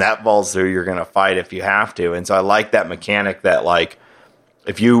 And then when that falls through, you're going to fight if you have to. And so I like that mechanic that, like,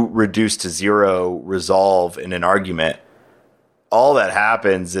 if you reduce to 0 resolve in an argument, all that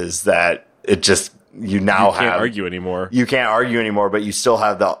happens is that it just, you can't argue anymore. You can't argue anymore, but you still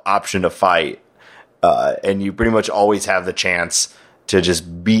have the option to fight. And you pretty much always have the chance to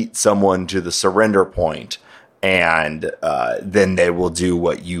just beat someone to the surrender point, and then they will do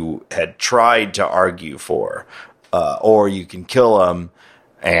what you had tried to argue for. Or you can kill them,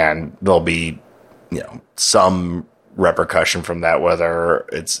 and there'll be, some repercussion from that, whether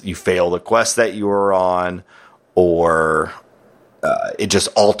it's you fail the quest that you were on, or it just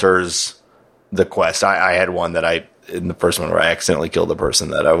alters the quest. I had one that in the first one where I accidentally killed the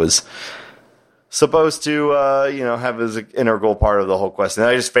person that I was supposed to, have as an integral part of the whole quest. And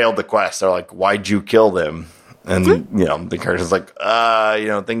I just failed the quest. They're like, why'd you kill them? And, the character's like,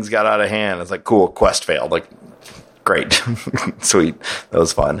 things got out of hand. It's like, cool, quest failed. Like, great. Sweet. That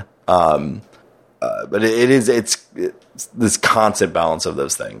was fun. But it's this constant balance of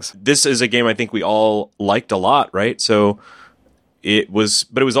those things. This is a game I think we all liked a lot, right? So it was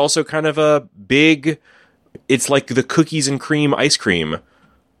also kind of a big, it's like the cookies and cream ice cream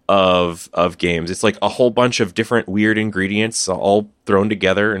of games. It's like a whole bunch of different weird ingredients all thrown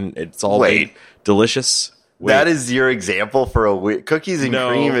together, and it's all delicious. That is your example for a cookies and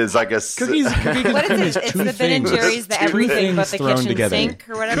cream is like a cookies. What is it? It's the Ben and Jerry's, the everything but the kitchen together. sink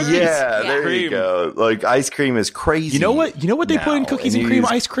or whatever. Yeah, there you go. Like ice cream is crazy. You know what they put in cookies and cream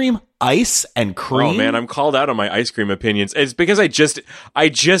ice cream? Ice and cream. Oh man, I'm called out on my ice cream opinions. It's because I just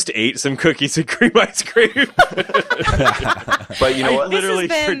ate some cookies and cream ice cream. But you know what? Literally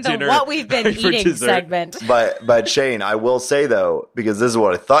this has been for dinner, what we've been eating dessert. segment. But Shane, I will say though, because this is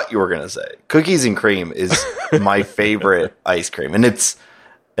what I thought you were going to say. Cookies and cream is my favorite ice cream, and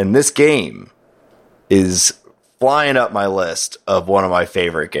this game is flying up my list of one of my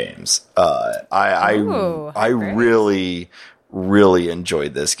favorite games. I really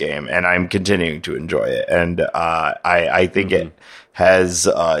enjoyed this game, and I'm continuing to enjoy it. And I think it has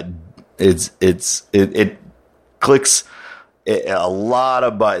it clicks a lot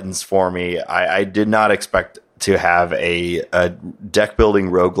of buttons for me. I did not expect to have a deck building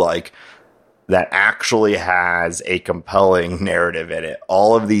roguelike that actually has a compelling narrative in it.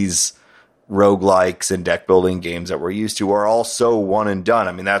 All of these roguelikes and deck building games that we're used to are all so one and done.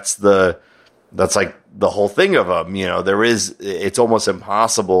 I mean, that's like the whole thing of them. It's almost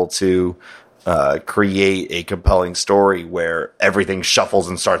impossible to create a compelling story where everything shuffles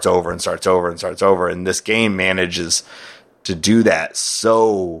and starts over and starts over and starts over. And this game manages to do that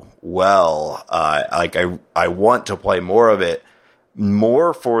so well. I want to play more of it,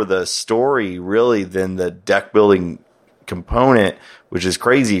 more for the story really than the deck building component, which is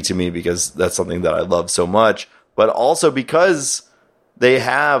crazy to me because that's something that I love so much, but also because they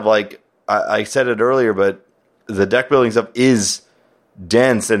have, like I said it earlier, but the deck building stuff is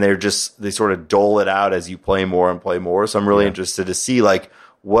dense, and they sort of dole it out as you play more and play more. So I'm really interested to see, like,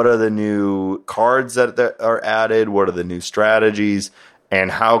 what are the new cards that are added? What are the new strategies?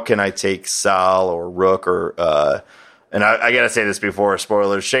 And how can I take Sal or Rook or and I got to say this before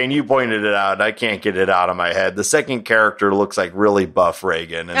spoilers. Shane, you pointed it out, and I can't get it out of my head. The second character looks like really buff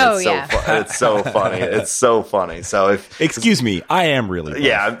Reagan, and it's so funny. It's so funny. So excuse me, I am really buff.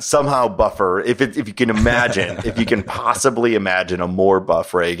 Yeah, somehow buffer. If you can imagine, if you can possibly imagine a more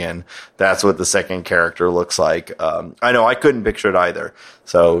buff Reagan, that's what the second character looks like. I know I couldn't picture it either.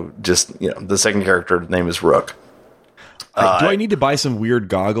 So just the second character's name is Rook. Do I need to buy some weird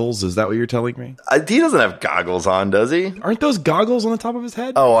goggles? Is that what you're telling me? He doesn't have goggles on, does he? Aren't those goggles on the top of his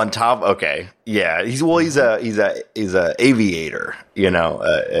head? Oh, on top. Okay, yeah. He's a aviator.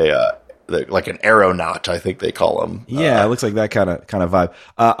 Like an aeronaut, I think they call him. Yeah, it looks like that kind of vibe.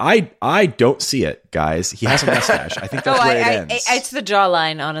 I don't see it, guys. He has a mustache. I think that's where it ends. It's the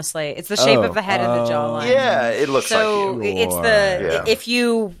jawline, honestly. It's the shape of the head and the jawline. Yeah, it looks like you. So it's if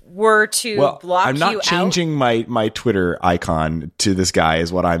you were to block I'm not you changing my Twitter icon to this guy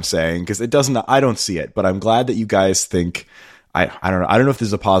is what I'm saying, because it doesn't. I don't see it, but I'm glad that you guys think. I don't know. I don't know if this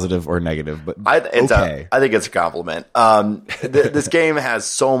is a positive or negative, but I think it's a compliment. This game has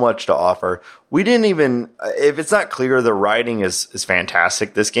so much to offer. We didn't even, if it's not clear, the writing is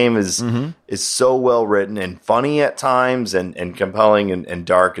fantastic. This game is so well written and funny at times, and compelling and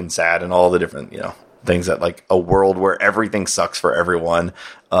dark and sad and all the different things that like a world where everything sucks for everyone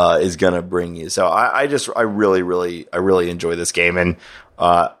is gonna bring you. So I really enjoy this game, and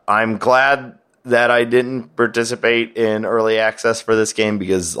I'm glad that I didn't participate in early access for this game,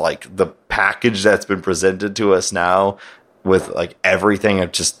 because like the package that's been presented to us now with like everything,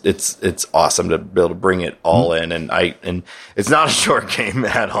 it's awesome to be able to bring it all in, and it's not a short game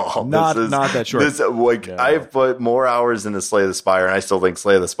at all. Not that short. I've put more hours into Slay the Spire, and I still think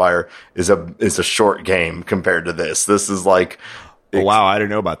Slay the Spire is a short game compared to this. This is like, oh, wow, I don't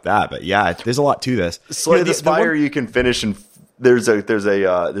know about that, but yeah, there's a lot to this. Slay the Spire you can finish in. There's a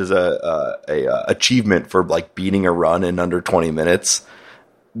achievement for like beating a run in under 20 minutes.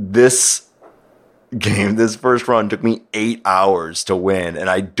 This game, this first run took me 8 hours to win, and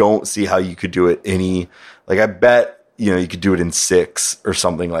I don't see how you could do it I bet you could do it in 6 or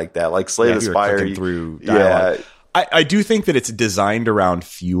something like that. Like Slay the Spire through dialogue. Yeah. I do think that it's designed around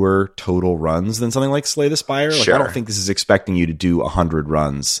fewer total runs than something like Slay the Spire. Like, sure. I don't think this is expecting you to do 100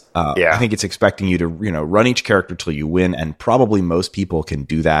 runs. I think it's expecting you to, run each character till you win, and probably most people can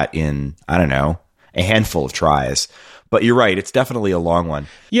do that in, I don't know, a handful of tries. But you're right, it's definitely a long one.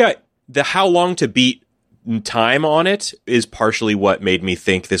 Yeah, the how long to beat time on it is partially what made me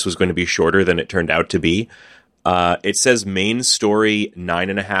think this was going to be shorter than it turned out to be. It says main story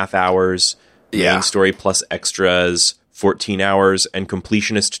 9.5 hours. Main story plus extras 14 hours, and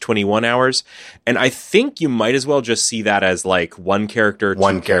completionist 21 hours. And I think you might as well just see that as like one character,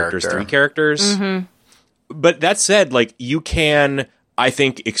 two characters, 3 characters. Mm-hmm. But that said, like, you can, I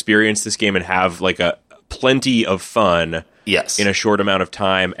think, experience this game and have like a plenty of fun in a short amount of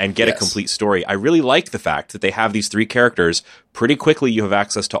time and get a complete story. I really like the fact that they have these 3 characters. Pretty quickly you have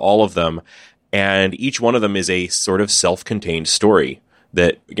access to all of them, and each one of them is a sort of self-contained story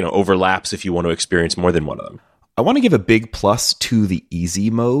that overlaps if you want to experience more than one of them. I want to give a big plus to the easy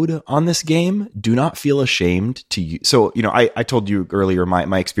mode on this game. Do not feel ashamed to use. So, I told you earlier,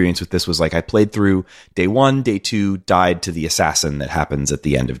 my experience with this was like I played through day 1, day 2, died to the assassin that happens at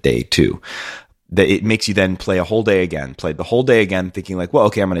the end of day 2. That it makes you then play a whole day again, played the whole day again, thinking like, well,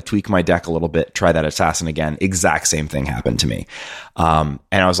 okay, I'm going to tweak my deck a little bit, try that assassin again. Exact same thing happened to me. And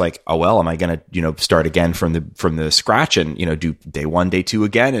I was like, oh, well, am I going to, start again from the scratch and, do day 1, day 2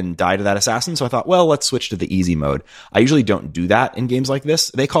 again and die to that assassin? So I thought, well, let's switch to the easy mode. I usually don't do that in games like this.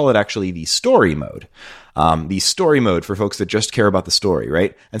 They call it actually the story mode. The story mode for folks that just care about the story,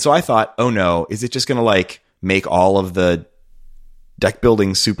 right? And so I thought, oh no, is it just going to like make all of the deck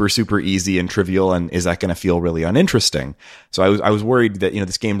building super, super easy and trivial, and is that going to feel really uninteresting? So I was worried that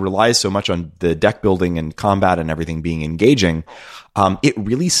this game relies so much on the deck building and combat and everything being engaging. It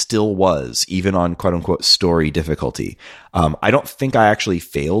really still was, even on quote unquote story difficulty. I don't think I actually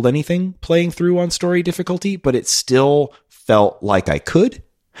failed anything playing through on story difficulty, but it still felt like I could,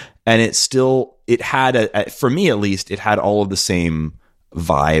 and it had for me at least, it had all of the same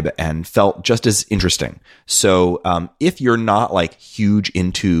vibe and felt just as interesting. So if you're not like huge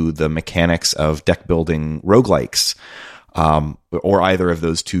into the mechanics of deck building roguelikes, or either of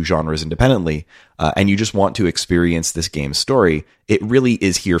those two genres independently, and you just want to experience this game's story, it really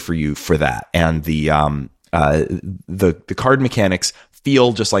is here for you for that. And the card mechanics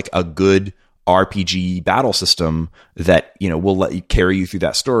feel just like a good RPG battle system that will let you carry you through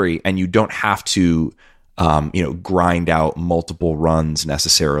that story, and you don't have to grind out multiple runs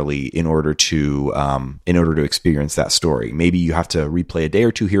necessarily in order to experience that story. Maybe you have to replay a day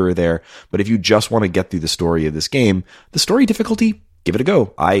or two here or there, but if you just want to get through the story of this game, the story difficulty, give it a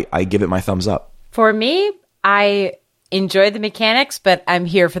go. I give it my thumbs up. For me, I enjoy the mechanics, but I'm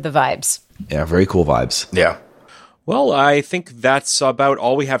here for the vibes. Yeah, very cool vibes. Yeah. Well, I think that's about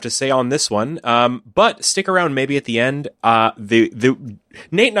all we have to say on this one. But stick around maybe at the end. Nate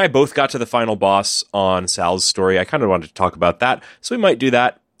and I both got to the final boss on Sal's story. I kind of wanted to talk about that, so we might do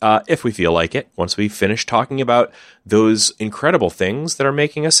that if we feel like it, once we finish talking about those incredible things that are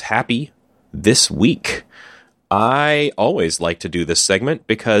making us happy this week. I always like to do this segment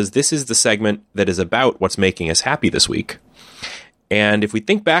because this is the segment that is about what's making us happy this week. And if we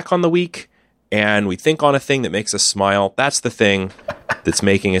think back on the week, and we think on a thing that makes us smile, that's the thing that's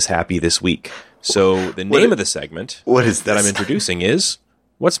making us happy this week. So the name of the segment that I'm introducing is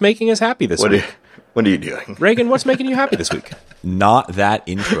What's Making Us Happy This Week? What are you doing? Reagan, what's making you happy this week? Not that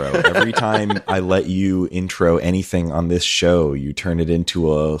intro. Every time I let you intro anything on this show, you turn it into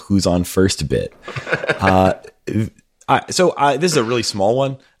a who's on first bit. This is a really small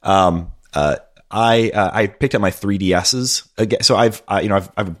one. I picked up my 3DSs again. So I've a lot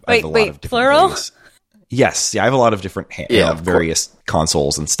of different plural? Various, yes, yeah, I have a lot lot different various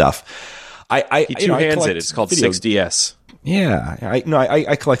consoles and stuff. He two-hands it. It's called 6DS. Yeah,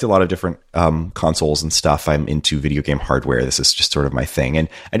 I collect a lot of different consoles and stuff. I'm into video game hardware. This is just sort of my thing. And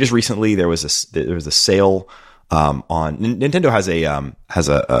just recently there was a sale on Nintendo has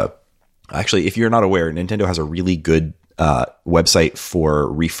a actually, if you're not aware, Nintendo has a really good website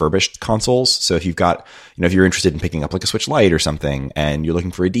for refurbished consoles. So if you've got, if you're interested in picking up like a Switch Lite or something and you're looking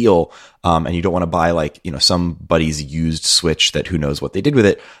for a deal, and you don't want to buy like, somebody's used Switch that who knows what they did with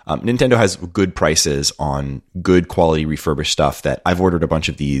it. Nintendo has good prices on good quality refurbished stuff that I've ordered a bunch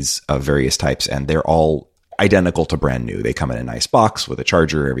of these of various types, and they're all identical to brand new. They come in a nice box with a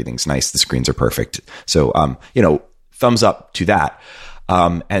charger. Everything's nice. The screens are perfect. So, thumbs up to that.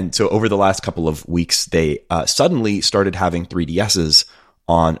 And so over the last couple of weeks, they suddenly started having 3DSs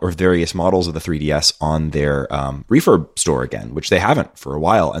or various models of the 3DS on their refurb store again, which they haven't for a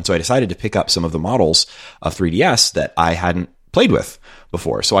while. And so I decided to pick up some of the models of 3DS that I hadn't played with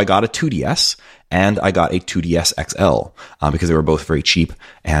before. So I got a 2DS and I got a 2DS XL because they were both very cheap.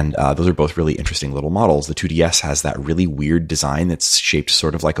 And those are both really interesting little models. The 2DS has that really weird design that's shaped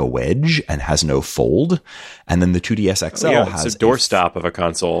sort of like a wedge and has no fold. And then the 2DS XL has a doorstop of a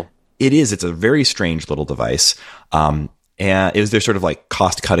console. It is. It's a very strange little device. And it was their sort of like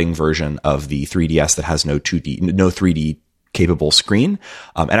cost-cutting version of the 3DS that has no 3D capable screen.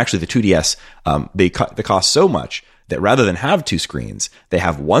 And actually the 2DS, they cut the cost so much that rather than have two screens, they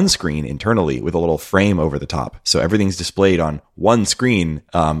have one screen internally with a little frame over the top. So everything's displayed on one screen,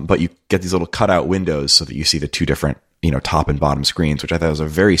 but you get these little cutout windows so that you see the two different, top and bottom screens, which I thought was a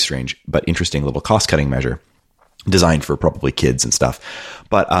very strange but interesting little cost-cutting measure designed for probably kids and stuff.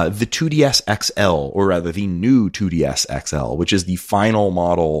 But the 2DS XL, or rather the new 2DS XL, which is the final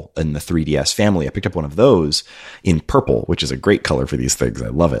model in the 3DS family, I picked up one of those in purple, which is a great color for these things. I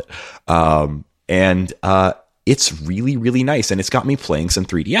love it. It's really, really nice. And it's got me playing some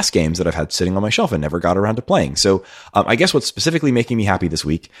 3DS games that I've had sitting on my shelf and never got around to playing. So I guess what's specifically making me happy this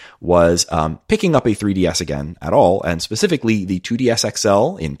week was picking up a 3DS again at all, and specifically the 2DS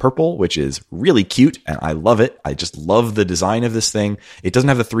XL in purple, which is really cute, and I love it. I just love the design of this thing. It doesn't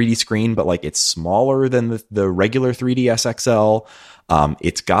have the 3D screen, but like it's smaller than the regular 3DS XL.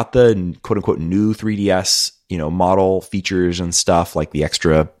 It's got the quote-unquote new 3DS, model features and stuff, like the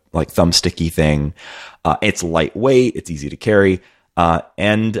extra like thumbsticky thing. It's lightweight, it's easy to carry,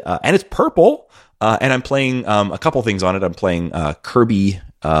 and it's purple. And I'm playing a couple things on it. I'm playing Kirby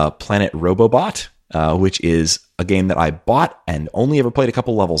Planet Robobot, which is a game that I bought and only ever played a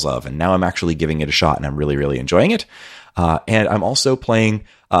couple levels of, and now I'm actually giving it a shot, and I'm really, really enjoying it. And I'm also playing.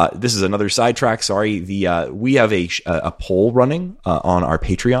 This is another sidetrack. Sorry. We have a poll running on our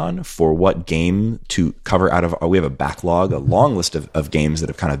Patreon for what game to cover out of. We have a backlog, a long list of games that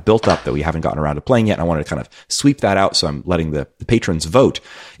have kind of built up that we haven't gotten around to playing yet. And I wanted to kind of sweep that out. So I'm letting the patrons vote.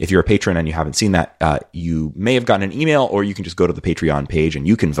 If you're a patron and you haven't seen that, you may have gotten an email, or you can just go to the Patreon page and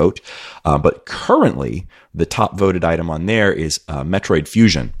you can vote. But currently, the top voted item on there is Metroid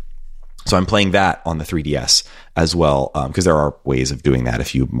Fusion. So I'm playing that on the 3DS as well, because there are ways of doing that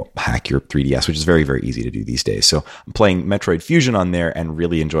if you hack your 3DS, which is very, very easy to do these days. So I'm playing Metroid Fusion on there and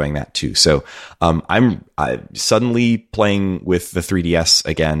really enjoying that too. So I'm suddenly playing with the 3DS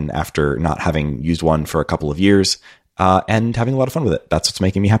again after not having used one for a couple of years, and having a lot of fun with it. That's what's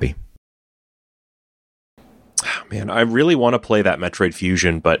making me happy. Man, I really want to play that Metroid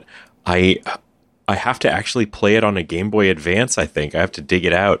Fusion, but I I have to actually play it on a Game Boy Advance, I think. I have to dig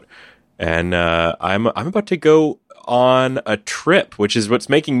it out. And I'm about to go on a trip, which is what's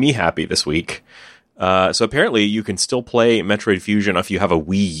making me happy this week. So apparently you can still play Metroid Fusion if you have a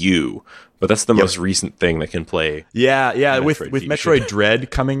Wii U, but that's the most recent thing that can play. Yeah. With Metroid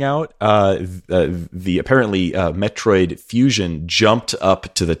Dread coming out, the apparently Metroid Fusion jumped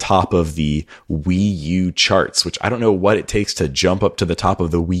up to the top of the Wii U charts, which I don't know what it takes to jump up to the top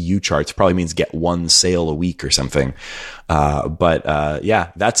of the Wii U charts. Probably means get one sale a week or something. But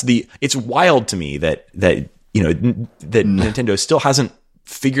it's wild to me that Nintendo still hasn't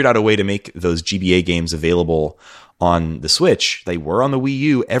figured out a way to make those GBA games available on the Switch. They were on the Wii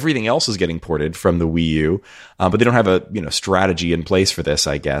U. Everything else is getting ported from the Wii U, but they don't have a strategy in place for this,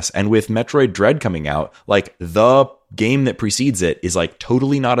 I guess. And with Metroid Dread coming out, like the game that precedes it is like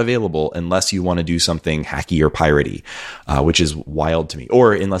totally not available unless you want to do something hacky or piratey, which is wild to me.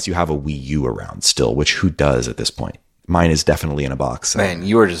 Or unless you have a Wii U around still, which who does at this point? Mine is definitely in a box. Man,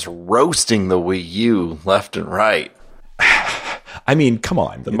 you are just roasting the Wii U left and right. I mean, come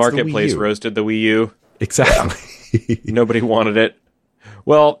on. The marketplace roasted the Wii U. Exactly. Nobody wanted it.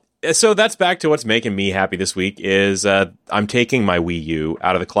 Well, so that's back to what's making me happy this week is I'm taking my Wii U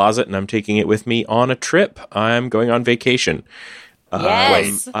out of the closet and I'm taking it with me on a trip. I'm going on vacation. Yes.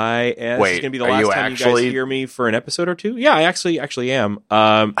 This is going to be the last time you guys hear me for an episode or two. Yeah, I actually am.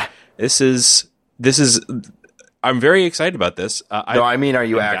 This is I'm very excited about this. Are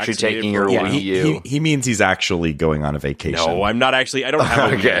you actually taking your Wii U? He means he's actually going on a vacation. No, I'm not actually. I don't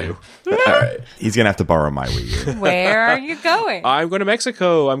have a Wii U. All right. He's going to have to borrow my Wii U. Where are you going? I'm going to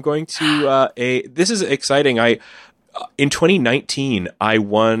Mexico. I'm going to this is exciting. In 2019, I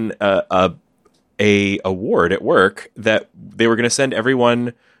won a award at work that they were going to send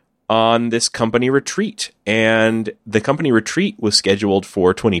everyone on this company retreat. And the company retreat was scheduled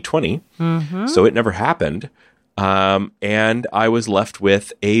for 2020. Mm-hmm. So it never happened. And I was left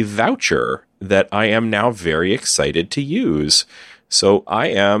with a voucher that I am now very excited to use. So I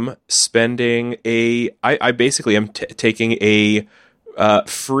am spending I basically am taking a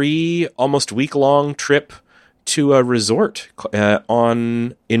free, almost week-long trip to a resort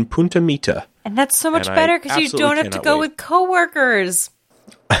in Punta Mita. And that's so much better because you don't have to go with coworkers.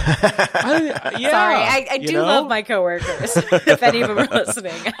 Sorry, I do love my coworkers. If any of them are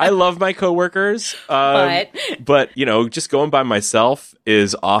listening, I love my coworkers, but just going by myself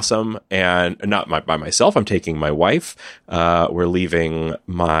is awesome. And not by myself. I'm taking my wife. We're leaving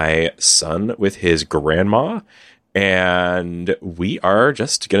my son with his grandma, and we are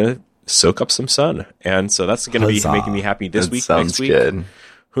just gonna soak up some sun. And so that's gonna be making me happy this week. Next week, good.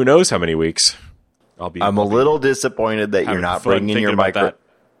 Who knows how many weeks? I'm a little disappointed that you're not bringing your microphone.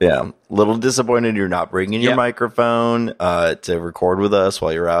 Yeah, a little disappointed you're not bringing your microphone to record with us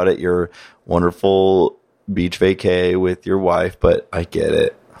while you're out at your wonderful beach vacay with your wife, but I get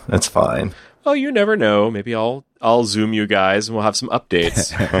it. That's fine. Oh, you never know. Maybe I'll Zoom you guys and we'll have some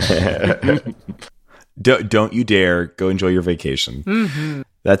updates. Don't you dare go enjoy your vacation. Mm-hmm.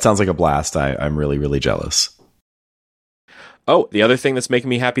 That sounds like a blast. I'm really, really jealous. Oh, the other thing that's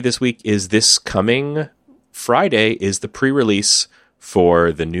making me happy this week is this coming Friday is the pre-release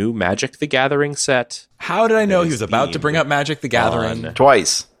for the new Magic the Gathering set. How did I know he was about to bring up Magic the Gathering?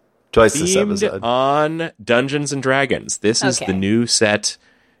 Twice this episode. On Dungeons and Dragons. This is the new set,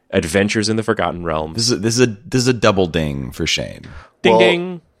 Adventures in the Forgotten Realms. This is a double ding for Shane.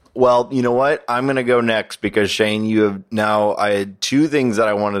 Ding. Well, you know what? I'm going to go next because Shane, I had two things that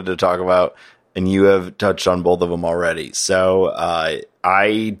I wanted to talk about, and you have touched on both of them already. So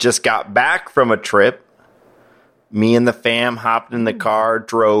I just got back from a trip. Me and the fam hopped in the car,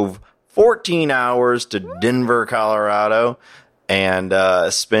 drove 14 hours to Denver, Colorado, and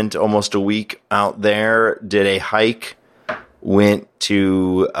spent almost a week out there, did a hike, went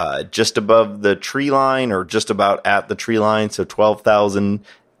to just above the tree line, or just about at the tree line, so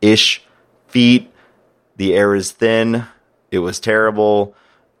 12,000-ish feet. The air is thin. It was terrible,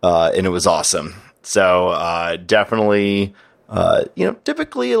 and it was awesome. So definitely...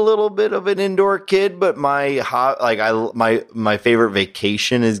 typically a little bit of an indoor kid, but my favorite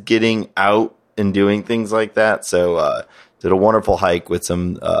vacation is getting out and doing things like that. So, did a wonderful hike with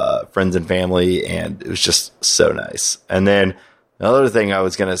some friends and family, and it was just so nice. And then another thing I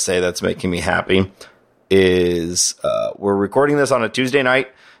was going to say that's making me happy is we're recording this on a Tuesday night.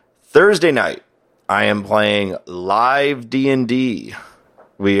 Thursday night, I am playing live D&D.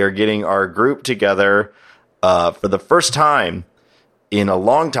 We are getting our group together for the first time in a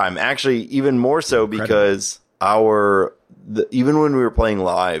long time. Actually, even more so because even when we were playing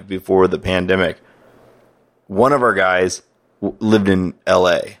live before the pandemic, one of our guys lived in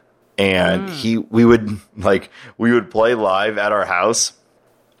LA, and we would play live at our house.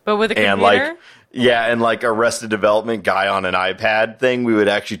 But with a computer? And and like Arrested Development guy on an iPad thing, we would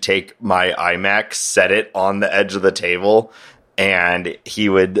actually take my iMac, set it on the edge of the table, and he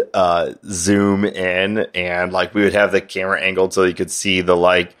would zoom in, and like we would have the camera angled so you could see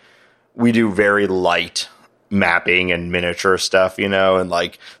we do very light mapping and miniature stuff, and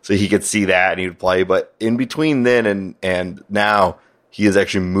like so he could see that and he would play. But in between then and now, he has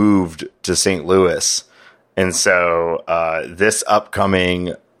actually moved to St. Louis, and so this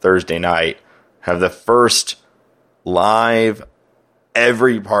upcoming Thursday night have the first live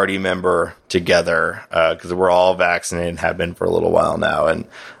every party member together because we're all vaccinated and have been for a little while now, and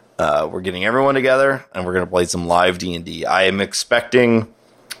we're getting everyone together and we're going to play some live D&D. I am expecting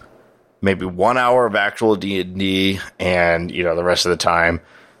maybe 1 hour of actual D&D and the rest of the time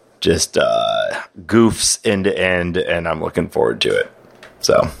just goofs end to end, and I'm looking forward to it.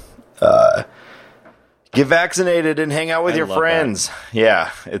 So get vaccinated and hang out with your friends. That.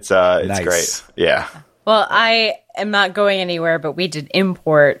 Yeah, it's nice. Great. Yeah. Well, I am not going anywhere, but we did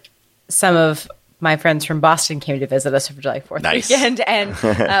import some of my friends from Boston came to visit us for July 4th weekend. And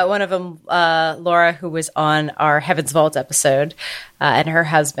one of them, Laura, who was on our Heaven's Vault episode, and her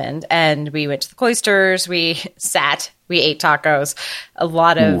husband. And we went to the cloisters. We sat. We ate tacos. A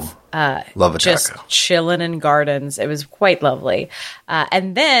lot of love a just taco. Chilling in gardens. It was quite lovely.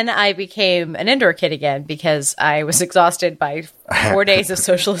 And then I became an indoor kid again because I was exhausted by 4 days of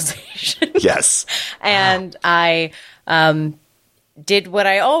socialization. Yes. And I did what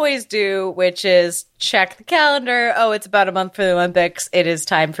I always do, which is check the calendar. Oh, it's about a month for the Olympics. It is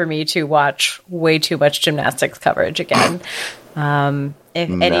time for me to watch way too much gymnastics coverage again. If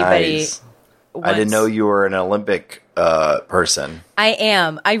anybody I didn't know you were an Olympic person. I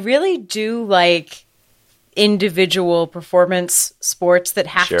am. I really do like individual performance sports that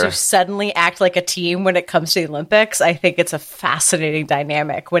have to suddenly act like a team when it comes to the Olympics. I think it's a fascinating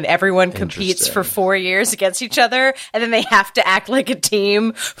dynamic when everyone competes for 4 years against each other and then they have to act like a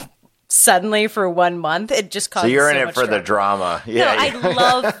team suddenly for 1 month. It just causes so you're in it for trouble. the drama. Yeah,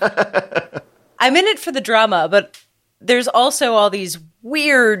 I'm in it for the drama, but there's also all these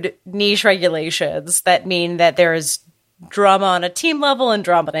weird niche regulations that mean that there's drama on a team level and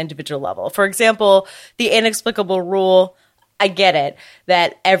drama on an individual level. For example, the inexplicable rule, I get it,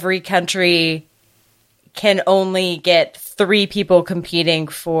 that every country can only get 3 people competing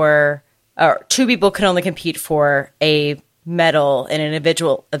for, or 2 people can only compete for a medal in an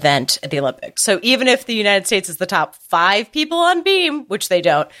individual event at the Olympics. So even if the United States is the top 5 people on beam, which they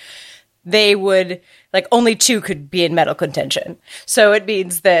don't, they would, only 2 could be in medal contention. So it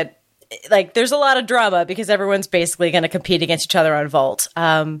means that there's a lot of drama because everyone's basically going to compete against each other on vault.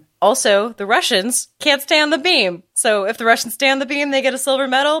 Also, the Russians can't stay on the beam. So if the Russians stay on the beam, they get a silver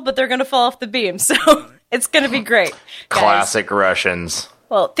medal, but they're going to fall off the beam. So it's going to be great. Classic Russians.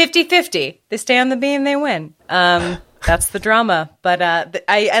 Well, 50-50. They stay on the beam, they win. That's the drama. But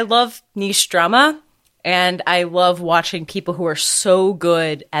I love niche drama, and I love watching people who are so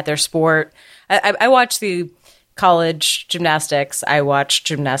good at their sport. I watch the college gymnastics. I watch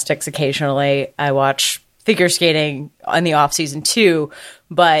gymnastics occasionally. I watch figure skating in the off season too,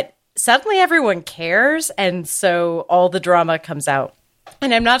 but suddenly everyone cares. And so all the drama comes out.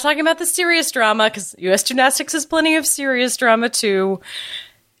 And I'm not talking about the serious drama because U.S. gymnastics has plenty of serious drama too.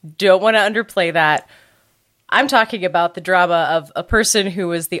 Don't want to underplay that. I'm talking about the drama of a person who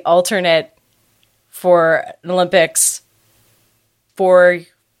was the alternate for an Olympics for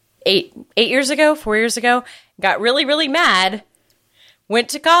 4 years ago, got really, really mad, went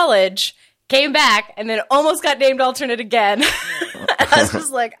to college, came back, and then almost got named alternate again. I was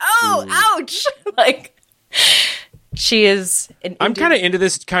just like, oh, ouch. She is... I'm kind of into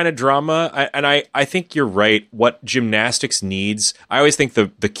this kind of drama, and I think you're right. What gymnastics needs, I always think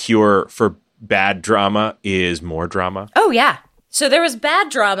the cure for bad drama is more drama. Oh, yeah. So there was bad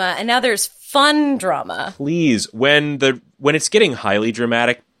drama, and now there's fun drama. Please, when it's getting highly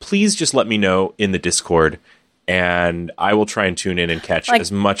dramatic, please just let me know in the Discord, and I will try and tune in and catch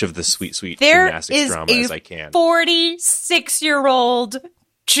as much of the sweet gymnastics drama as I can. 46-year-old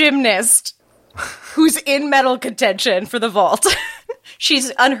gymnast who's in medal contention for the vault.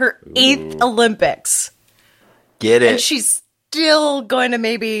 She's on her 8th Olympics. Get it. And she's still going to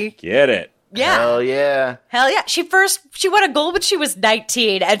maybe... Get it. Yeah. Hell yeah. Hell yeah. She won a gold when she was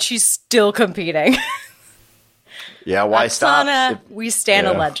 19, and she's still competing. Yeah, why Oksana, stop? We stand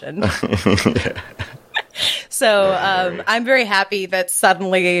a legend. So I'm very happy that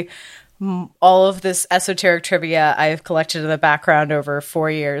suddenly all of this esoteric trivia I've collected in the background over 4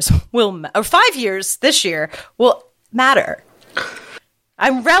 years or 5 years this year will matter.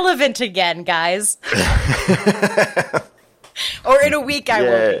 I'm relevant again, guys. Or in a week I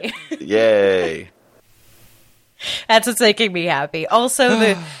will be. Yay. That's what's making me happy.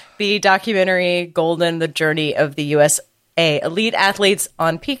 Also, the documentary Golden, The Journey of the USA Elite Athletes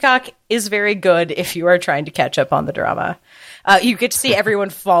on Peacock is very good if you are trying to catch up on the drama. You get to see everyone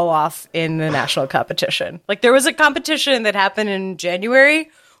fall off in the national competition. Like, there was a competition that happened in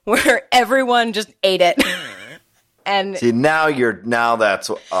January where everyone just ate it. And see, now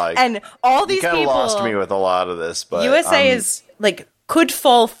that's and all these people lost me with a lot of this, but USA is like could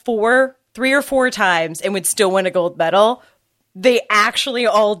fall 3 or 4 times and would still win a gold medal. They actually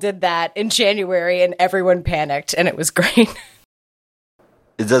all did that in January, and everyone panicked, and it was great.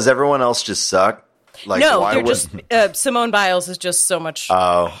 Does everyone else just suck? Like, no, they're just Simone Biles is just so much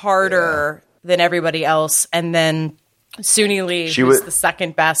harder than everybody else, and then Suni Lee, who's the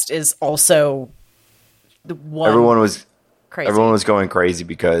second best, is also the one. Everyone was crazy. Everyone was going crazy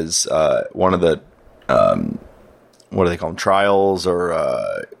because one of the what do they call them? Trials or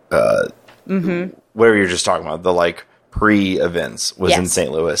whatever you're just talking about, the like pre-events was in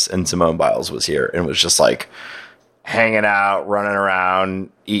St. Louis, and Simone Biles was here and was just like hanging out, running around,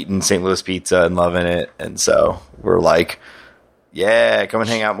 eating St. Louis pizza and loving it. And so we're like, yeah, come and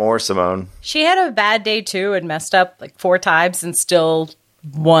hang out more, Simone. She had a bad day too and messed up like 4 times and still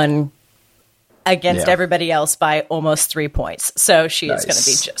won against everybody else by almost 3 points. So she is going to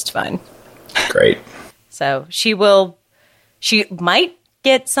be just fine. Great. So she might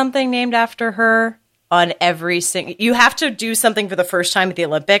get something named after her on every single. You have to do something for the first time at the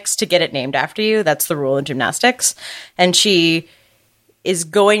Olympics to get it named after you. That's the rule in gymnastics. And she is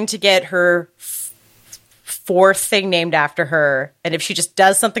going to get her 4th thing named after her. And if she just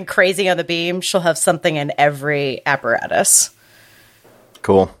does something crazy on the beam, she'll have something in every apparatus.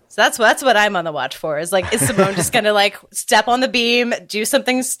 Cool. So that's what I'm on the watch for. Is like, is Simone just going to like step on the beam, do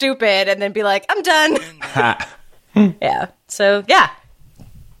something stupid, and then be like, I'm done. Yeah. So yeah.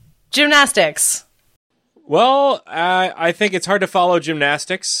 Gymnastics. Well, I think it's hard to follow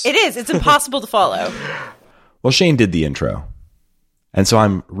gymnastics. It is. It's impossible to follow. Well, Shane did the intro. And so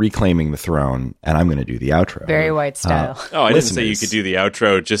I'm reclaiming the throne, and I'm going to do the outro. Very white style. I didn't say you could do the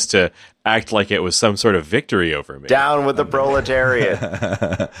outro just to act like it was some sort of victory over me. Down with the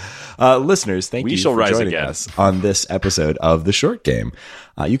proletariat. Listeners, thank you for joining us on this episode of The Short Game.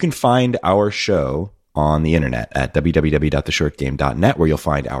 You can find our show on the internet at www.theshortgame.net, where you'll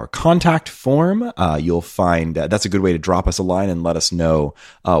find our contact form. You'll find that's a good way to drop us a line and let us know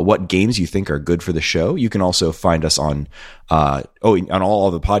what games you think are good for the show. You can also find us on all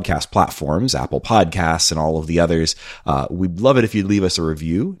of the podcast platforms, Apple Podcasts and all of the others. We'd love it if you'd leave us a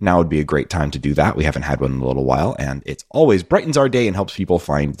review. Now would be a great time to do that. We haven't had one in a little while, and it always brightens our day and helps people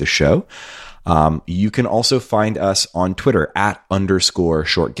find the show. You can also find us on Twitter at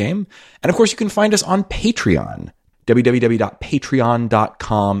 _shortgame. And of course, you can find us on Patreon,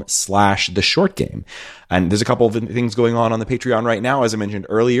 www.patreon.com/theshortgame. And there's a couple of things going on the Patreon right now. As I mentioned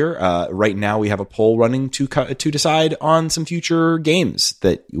earlier, right now we have a poll running to decide on some future games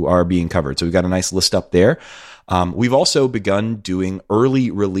that are being covered. So we've got a nice list up there. We've also begun doing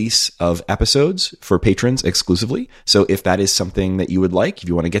early release of episodes for patrons exclusively. So if that is something that you would like, if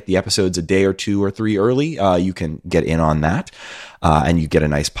you want to get the episodes a day or 2 or 3 early, you can get in on that. And you get a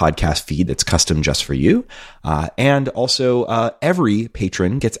nice podcast feed that's custom just for you. And also, every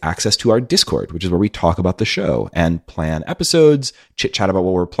patron gets access to our Discord, which is where we talk about the show and plan episodes, chit chat about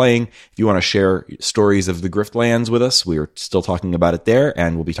what we're playing. If you want to share stories of the Griftlands with us, we're still talking about it there,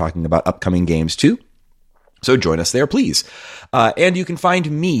 and we'll be talking about upcoming games too. So join us there, please. And you can find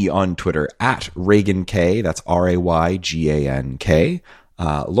me on Twitter at RayganK. That's RayGanK.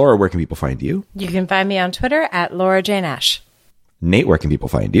 Laura, where can people find you? You can find me on Twitter at Laura Jane Ash. Nate, where can people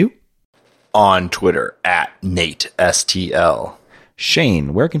find you? On Twitter at NateSTL.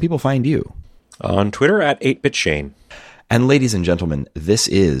 Shane, where can people find you? On Twitter at 8BitShane. And ladies and gentlemen, this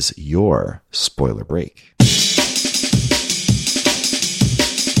is your spoiler break.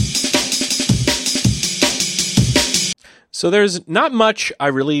 So there's not much I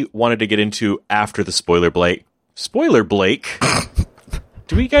really wanted to get into after the Spoiler Blake. Spoiler Blake?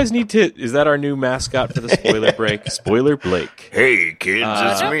 Do we guys need to... Is that our new mascot for the Spoiler Break? Spoiler Blake. Hey, kids,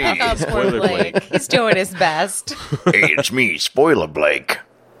 it's me. Pick on Spoiler Blake. He's doing his best. Hey, it's me, Spoiler Blake.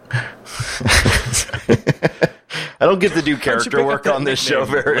 I don't get to do character work on this show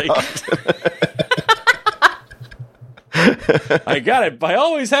very often. I got it by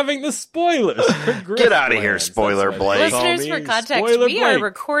always having the spoilers. Get out of here, Spoiler Blake. Listeners, for context, we are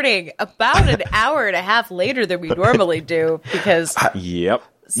recording about an hour and a half later than we normally do because Yep.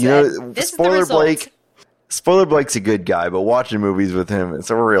 You know, this Spoiler is the result. Blake. Spoiler Blake's a good guy, but watching movies with him, it's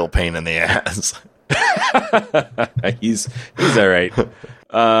a real pain in the ass. he's all right.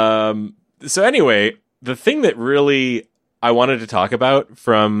 So anyway, the thing that really I wanted to talk about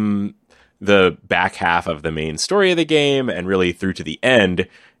from the back half of the main story of the game and really through to the end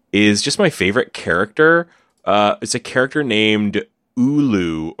is just my favorite character. It's a character named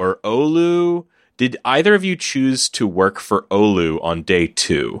Ulu or Olu. Did either of you choose to work for Olu on day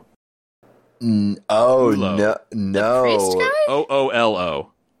 2? Oh, Ulo. no. Priest guy? Oolo.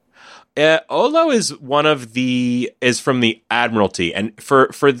 Olo is is from the Admiralty, and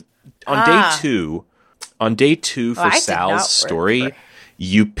on day two for I did not Sal's work story, for-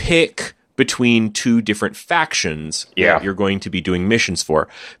 you pick between 2 different factions that you're going to be doing missions for,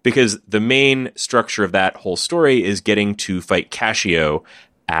 because the main structure of that whole story is getting to fight Cascio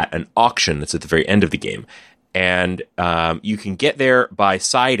at an auction that's at the very end of the game. And you can get there by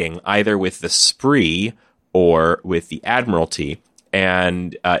siding either with the Spree or with the Admiralty.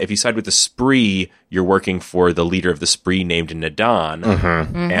 And if you side with the Spree, you're working for the leader of the Spree named Nadan.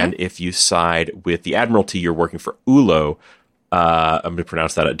 And if you side with the Admiralty, you're working for Ulo. I'm going to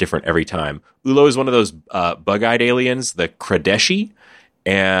pronounce that different every time. Ulo is one of those bug-eyed aliens, the Kradeshi,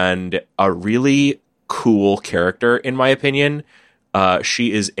 and a really cool character, in my opinion.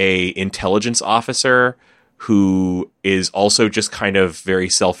 She is a intelligence officer who is also just kind of very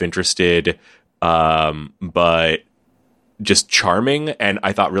self-interested, but just charming, and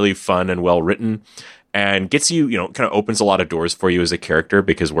I thought really fun and well written, and gets you, kind of opens a lot of doors for you as a character,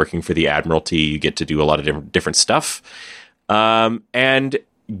 because working for the Admiralty, you get to do a lot of different stuff. And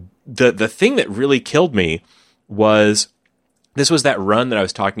the thing that really killed me was, this was that run that I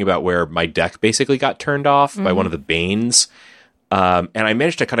was talking about where my deck basically got turned off by one of the Banes. And I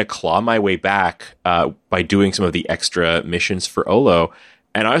managed to kind of claw my way back by doing some of the extra missions for Olo.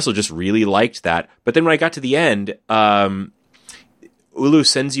 And I also just really liked that. But then when I got to the end, Ulu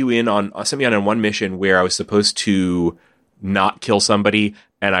sent me on one mission where I was supposed to not kill somebody,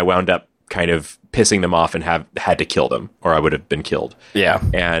 and I wound up kind of pissing them off and had to kill them, or I would have been killed. Yeah.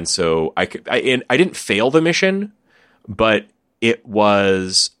 And so I didn't fail the mission, but it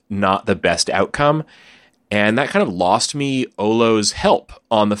was not the best outcome. And that kind of lost me Olo's help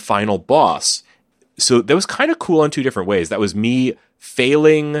on the final boss. So that was kind of cool in 2 different ways. That was me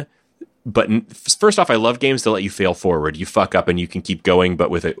failing, but first off, I love games that let you fail forward. You fuck up and you can keep going, but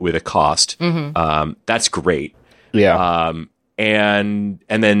with a cost. That's great. Yeah. And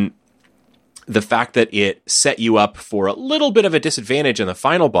then the fact that it set you up for a little bit of a disadvantage in the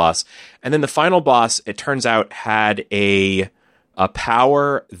final boss, and then the final boss, it turns out, had a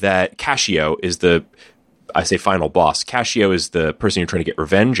power that Cascio is I say final boss. Cascio is the person you're trying to get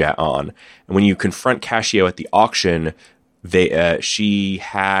revenge on. And when you confront Cascio at the auction, she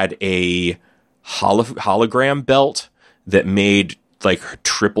had a hologram belt that made like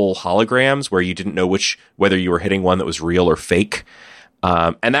triple holograms, where you didn't know whether you were hitting one that was real or fake.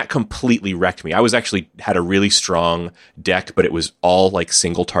 And that completely wrecked me. I had a really strong deck, but it was all like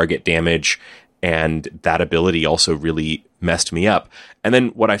single target damage. And that ability also really messed me up. And then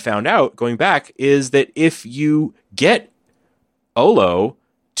what I found out going back is that if you get Olo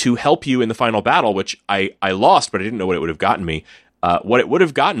to help you in the final battle, which I lost, but I didn't know what it would have gotten me. What it would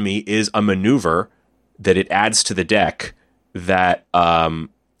have gotten me is a maneuver that it adds to the deck that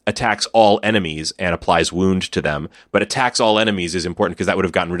attacks all enemies and applies wound to them. But attacks all enemies is important because that would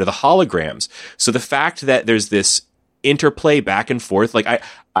have gotten rid of the holograms. So the fact that there's this interplay back and forth, like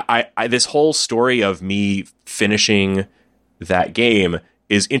I this whole story of me finishing that game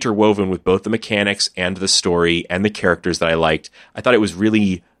is interwoven with both the mechanics and the story and the characters that I liked. I thought it was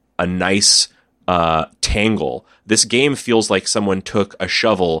really a nice tangle. This game feels like someone took a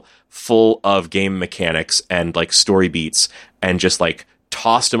shovel full of game mechanics and like story beats and just like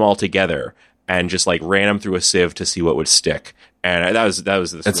tossed them all together and just like ran them through a sieve to see what would stick. And that was it's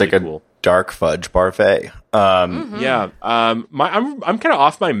really like cool. A dark fudge parfait. Yeah. I'm kind of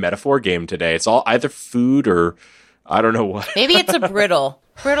off my metaphor game today. It's all either food or I don't know what. Maybe it's a brittle.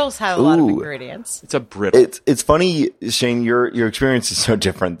 Brittles have a lot of ingredients. It's a brittle. It's funny, Shane, your experience is so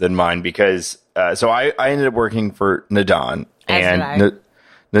different than mine because so I ended up working for Nadan. And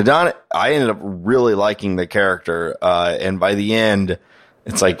Nadan, I ended up really liking the character. And by the end,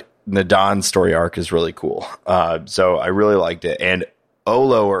 it's like Nadan's story arc is really cool. So I really liked it. And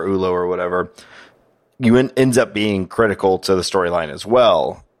Olo or Ulo or whatever, ends up being critical to the storyline as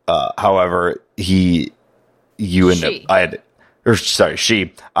well. However, I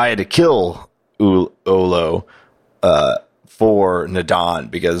had to kill Olo for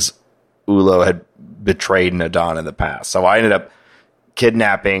Nadan because Ulo had betrayed Nadan in the past. So I ended up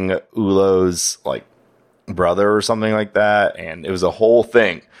kidnapping Ulo's like brother or something like that. And it was a whole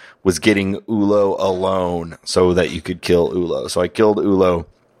thing, was getting Ulo alone so that you could kill Ulo. So I killed Ulo.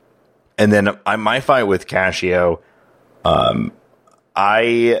 And then my fight with Cascio, it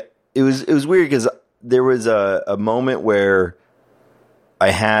was weird because there was a moment where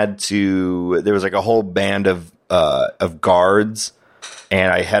there was like a whole band of guards,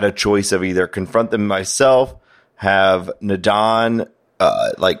 and I had a choice of either confront them myself, have Nadaan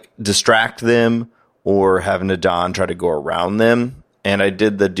distract them, or have Nadaan try to go around them. And I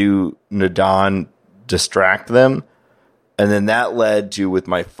did Nadaan distract them. And then that led to, with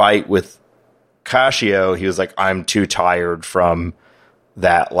my fight with Cascio, he was like, I'm too tired from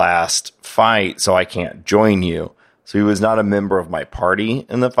that last fight, so I can't join you. So he was not a member of my party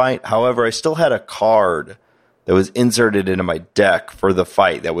in the fight. However, I still had a card that was inserted into my deck for the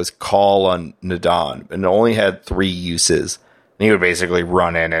fight that was Call on Nadaan, and it only had 3 uses. And he would basically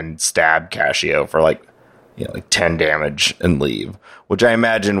run in and stab Cascio for like 10 damage and leave, which I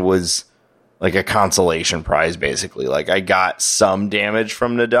imagine was like a consolation prize, basically. Like, I got some damage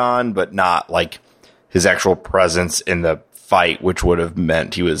from Nadaan, but not like his actual presence in the fight, which would have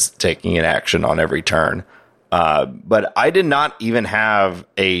meant he was taking an action on every turn. But I did not even have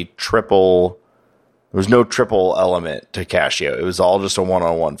a triple. There was no triple element to Cascio. It was all just a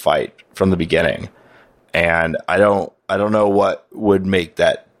one-on-one fight from the beginning. And I don't know what would make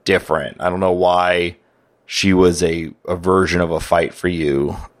that different. I don't know why she was a version of a fight for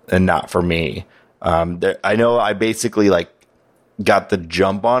you and not for me. I know I basically got the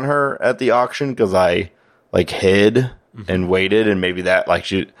jump on her at the auction because I hid and waited, and maybe that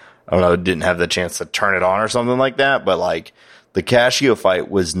she, I don't know, didn't have the chance to turn it on or something like that. But the Cascio fight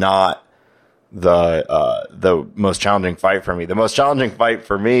was not the most challenging fight for me. The most challenging fight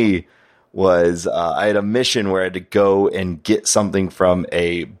for me was I had a mission where I had to go and get something from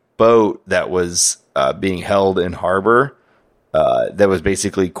a boat that was being held in harbor that was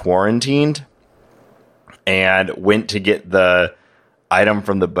basically quarantined, and went to get the item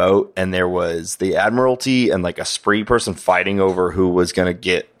from the boat, and there was the Admiralty and a spree person fighting over who was going to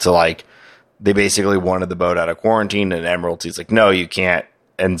get to they basically wanted the boat out of quarantine, and Admiralty's like, no, you can't.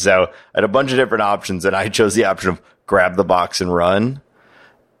 And so I had a bunch of different options, and I chose the option of grab the box and run.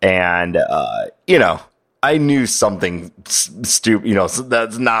 And, I knew something stupid, so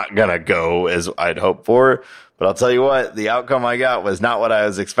that's not going to go as I'd hoped for. But I'll tell you what, the outcome I got was not what I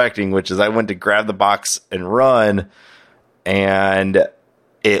was expecting, which is I went to grab the box and run, and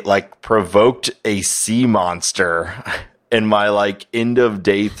it provoked a sea monster. And my end of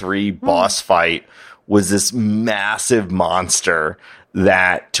day 3 boss fight was this massive monster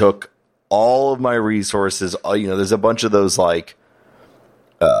that took all of my resources. There's a bunch of those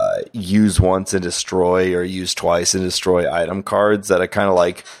use once and destroy, or use twice and destroy item cards that I kind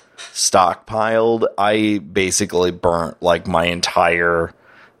of stockpiled. I basically burnt my entire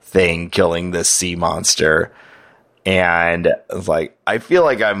thing killing this sea monster. And I was I feel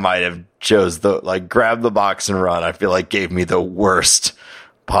like I might have chose the grab the box and run. I feel gave me the worst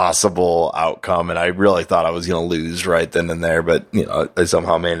possible outcome, and I really thought I was going to lose right then and there, but I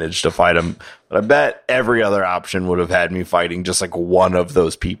somehow managed to fight him. But I bet every other option would have had me fighting just one of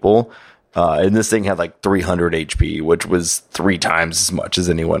those people. And this thing had 300 HP, which was 3 times as much as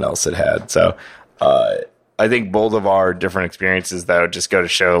anyone else had. So I think both of our different experiences, though, just go to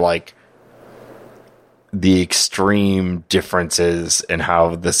show the extreme differences in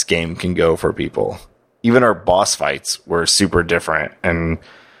how this game can go for people. Even our boss fights were super different, and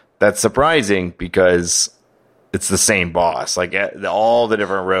that's surprising because it's the same boss. All the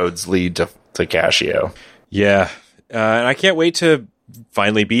different roads lead to Cascio. Yeah, and I can't wait to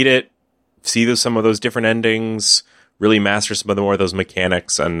finally beat it, see some of those different endings, really master some of the more of those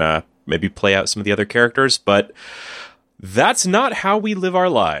mechanics, and maybe play out some of the other characters. But that's not how we live our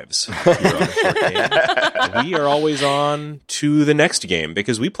lives here on the Short Game. We are always on to the next game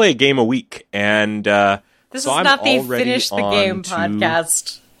because we play a game a week. And this so is I'm not the already Finish the Game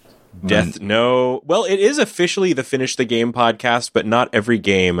podcast. No. Well, it is officially the Finish the Game podcast, but not every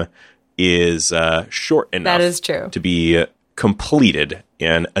game is short enough. That is true. To be completed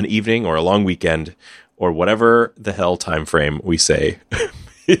in an evening or a long weekend or whatever the hell time frame we say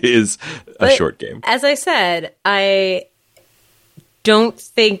is a short game. As I said, I don't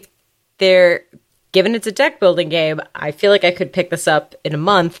think given it's a deck building game, I feel like I could pick this up in a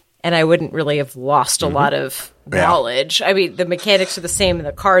month and I wouldn't really have lost a lot of knowledge. I mean, the mechanics are the same and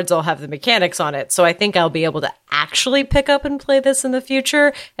the cards all have the mechanics on it. So I think I'll be able to actually pick up and play this in the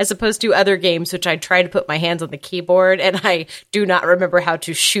future, as opposed to other games, which I try to put my hands on the keyboard and I do not remember how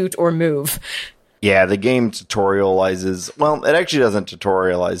to shoot or move. Yeah, the game tutorializes. Well, it actually doesn't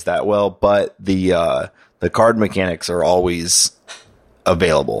tutorialize that well, but the the card mechanics are always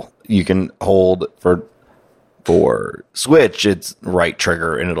available. You can hold for Switch, it's right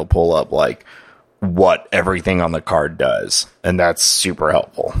trigger and it'll pull up like what everything on the card does, and that's super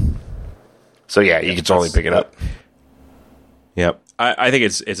helpful. So yeah, you can totally pick it up. Yep. I think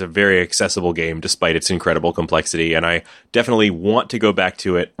it's a very accessible game despite its incredible complexity, and I definitely want to go back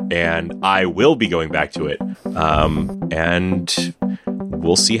to it, and I will be going back to it. And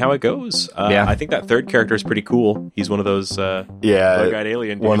we'll see how it goes. I think that third character is pretty cool. He's one of those bug-eyed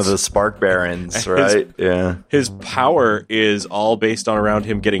alien dudes. One of the Spark Barons, right? His power is all based around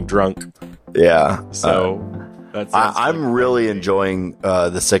him getting drunk. Yeah. So I'm really enjoying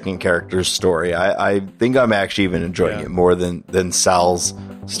the second character's story. I think I'm actually even enjoying it more than Sal's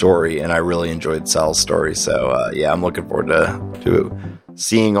story, and I really enjoyed Sal's story. So I'm looking forward to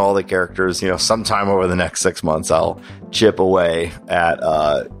seeing all the characters. Sometime over the next 6 months, I'll chip away at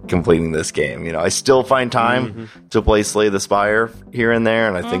completing this game. I still find time to play Slay the Spire here and there,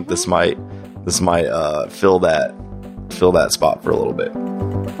 and I think this might fill that spot for a little bit.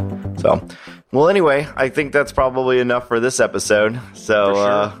 So. Well, anyway, I think that's probably enough for this episode.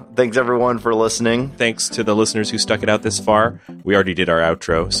 So thanks, everyone, for listening. Thanks to the listeners who stuck it out this far. We already did our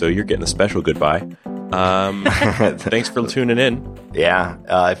outro, so you're getting a special goodbye. Thanks for tuning in. Yeah.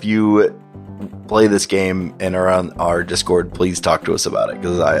 If you play this game and are on our Discord, please talk to us about it,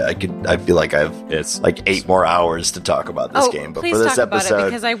 because I feel like it's like 8 more hours to talk about this game. But please for this talk episode, about it,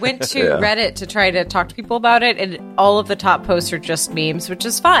 because I went to Reddit to try to talk to people about it, and all of the top posts are just memes, which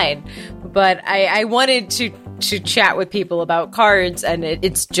is fine. But I wanted to chat with people about cards, and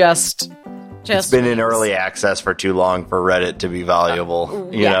it's just it's been in early access for too long for Reddit to be valuable.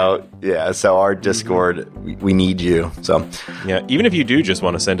 So our Discord, we need you. So even if you do just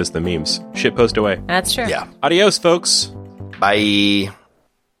want to send us the memes, shitpost away. That's true. Yeah. Adios, folks. Bye.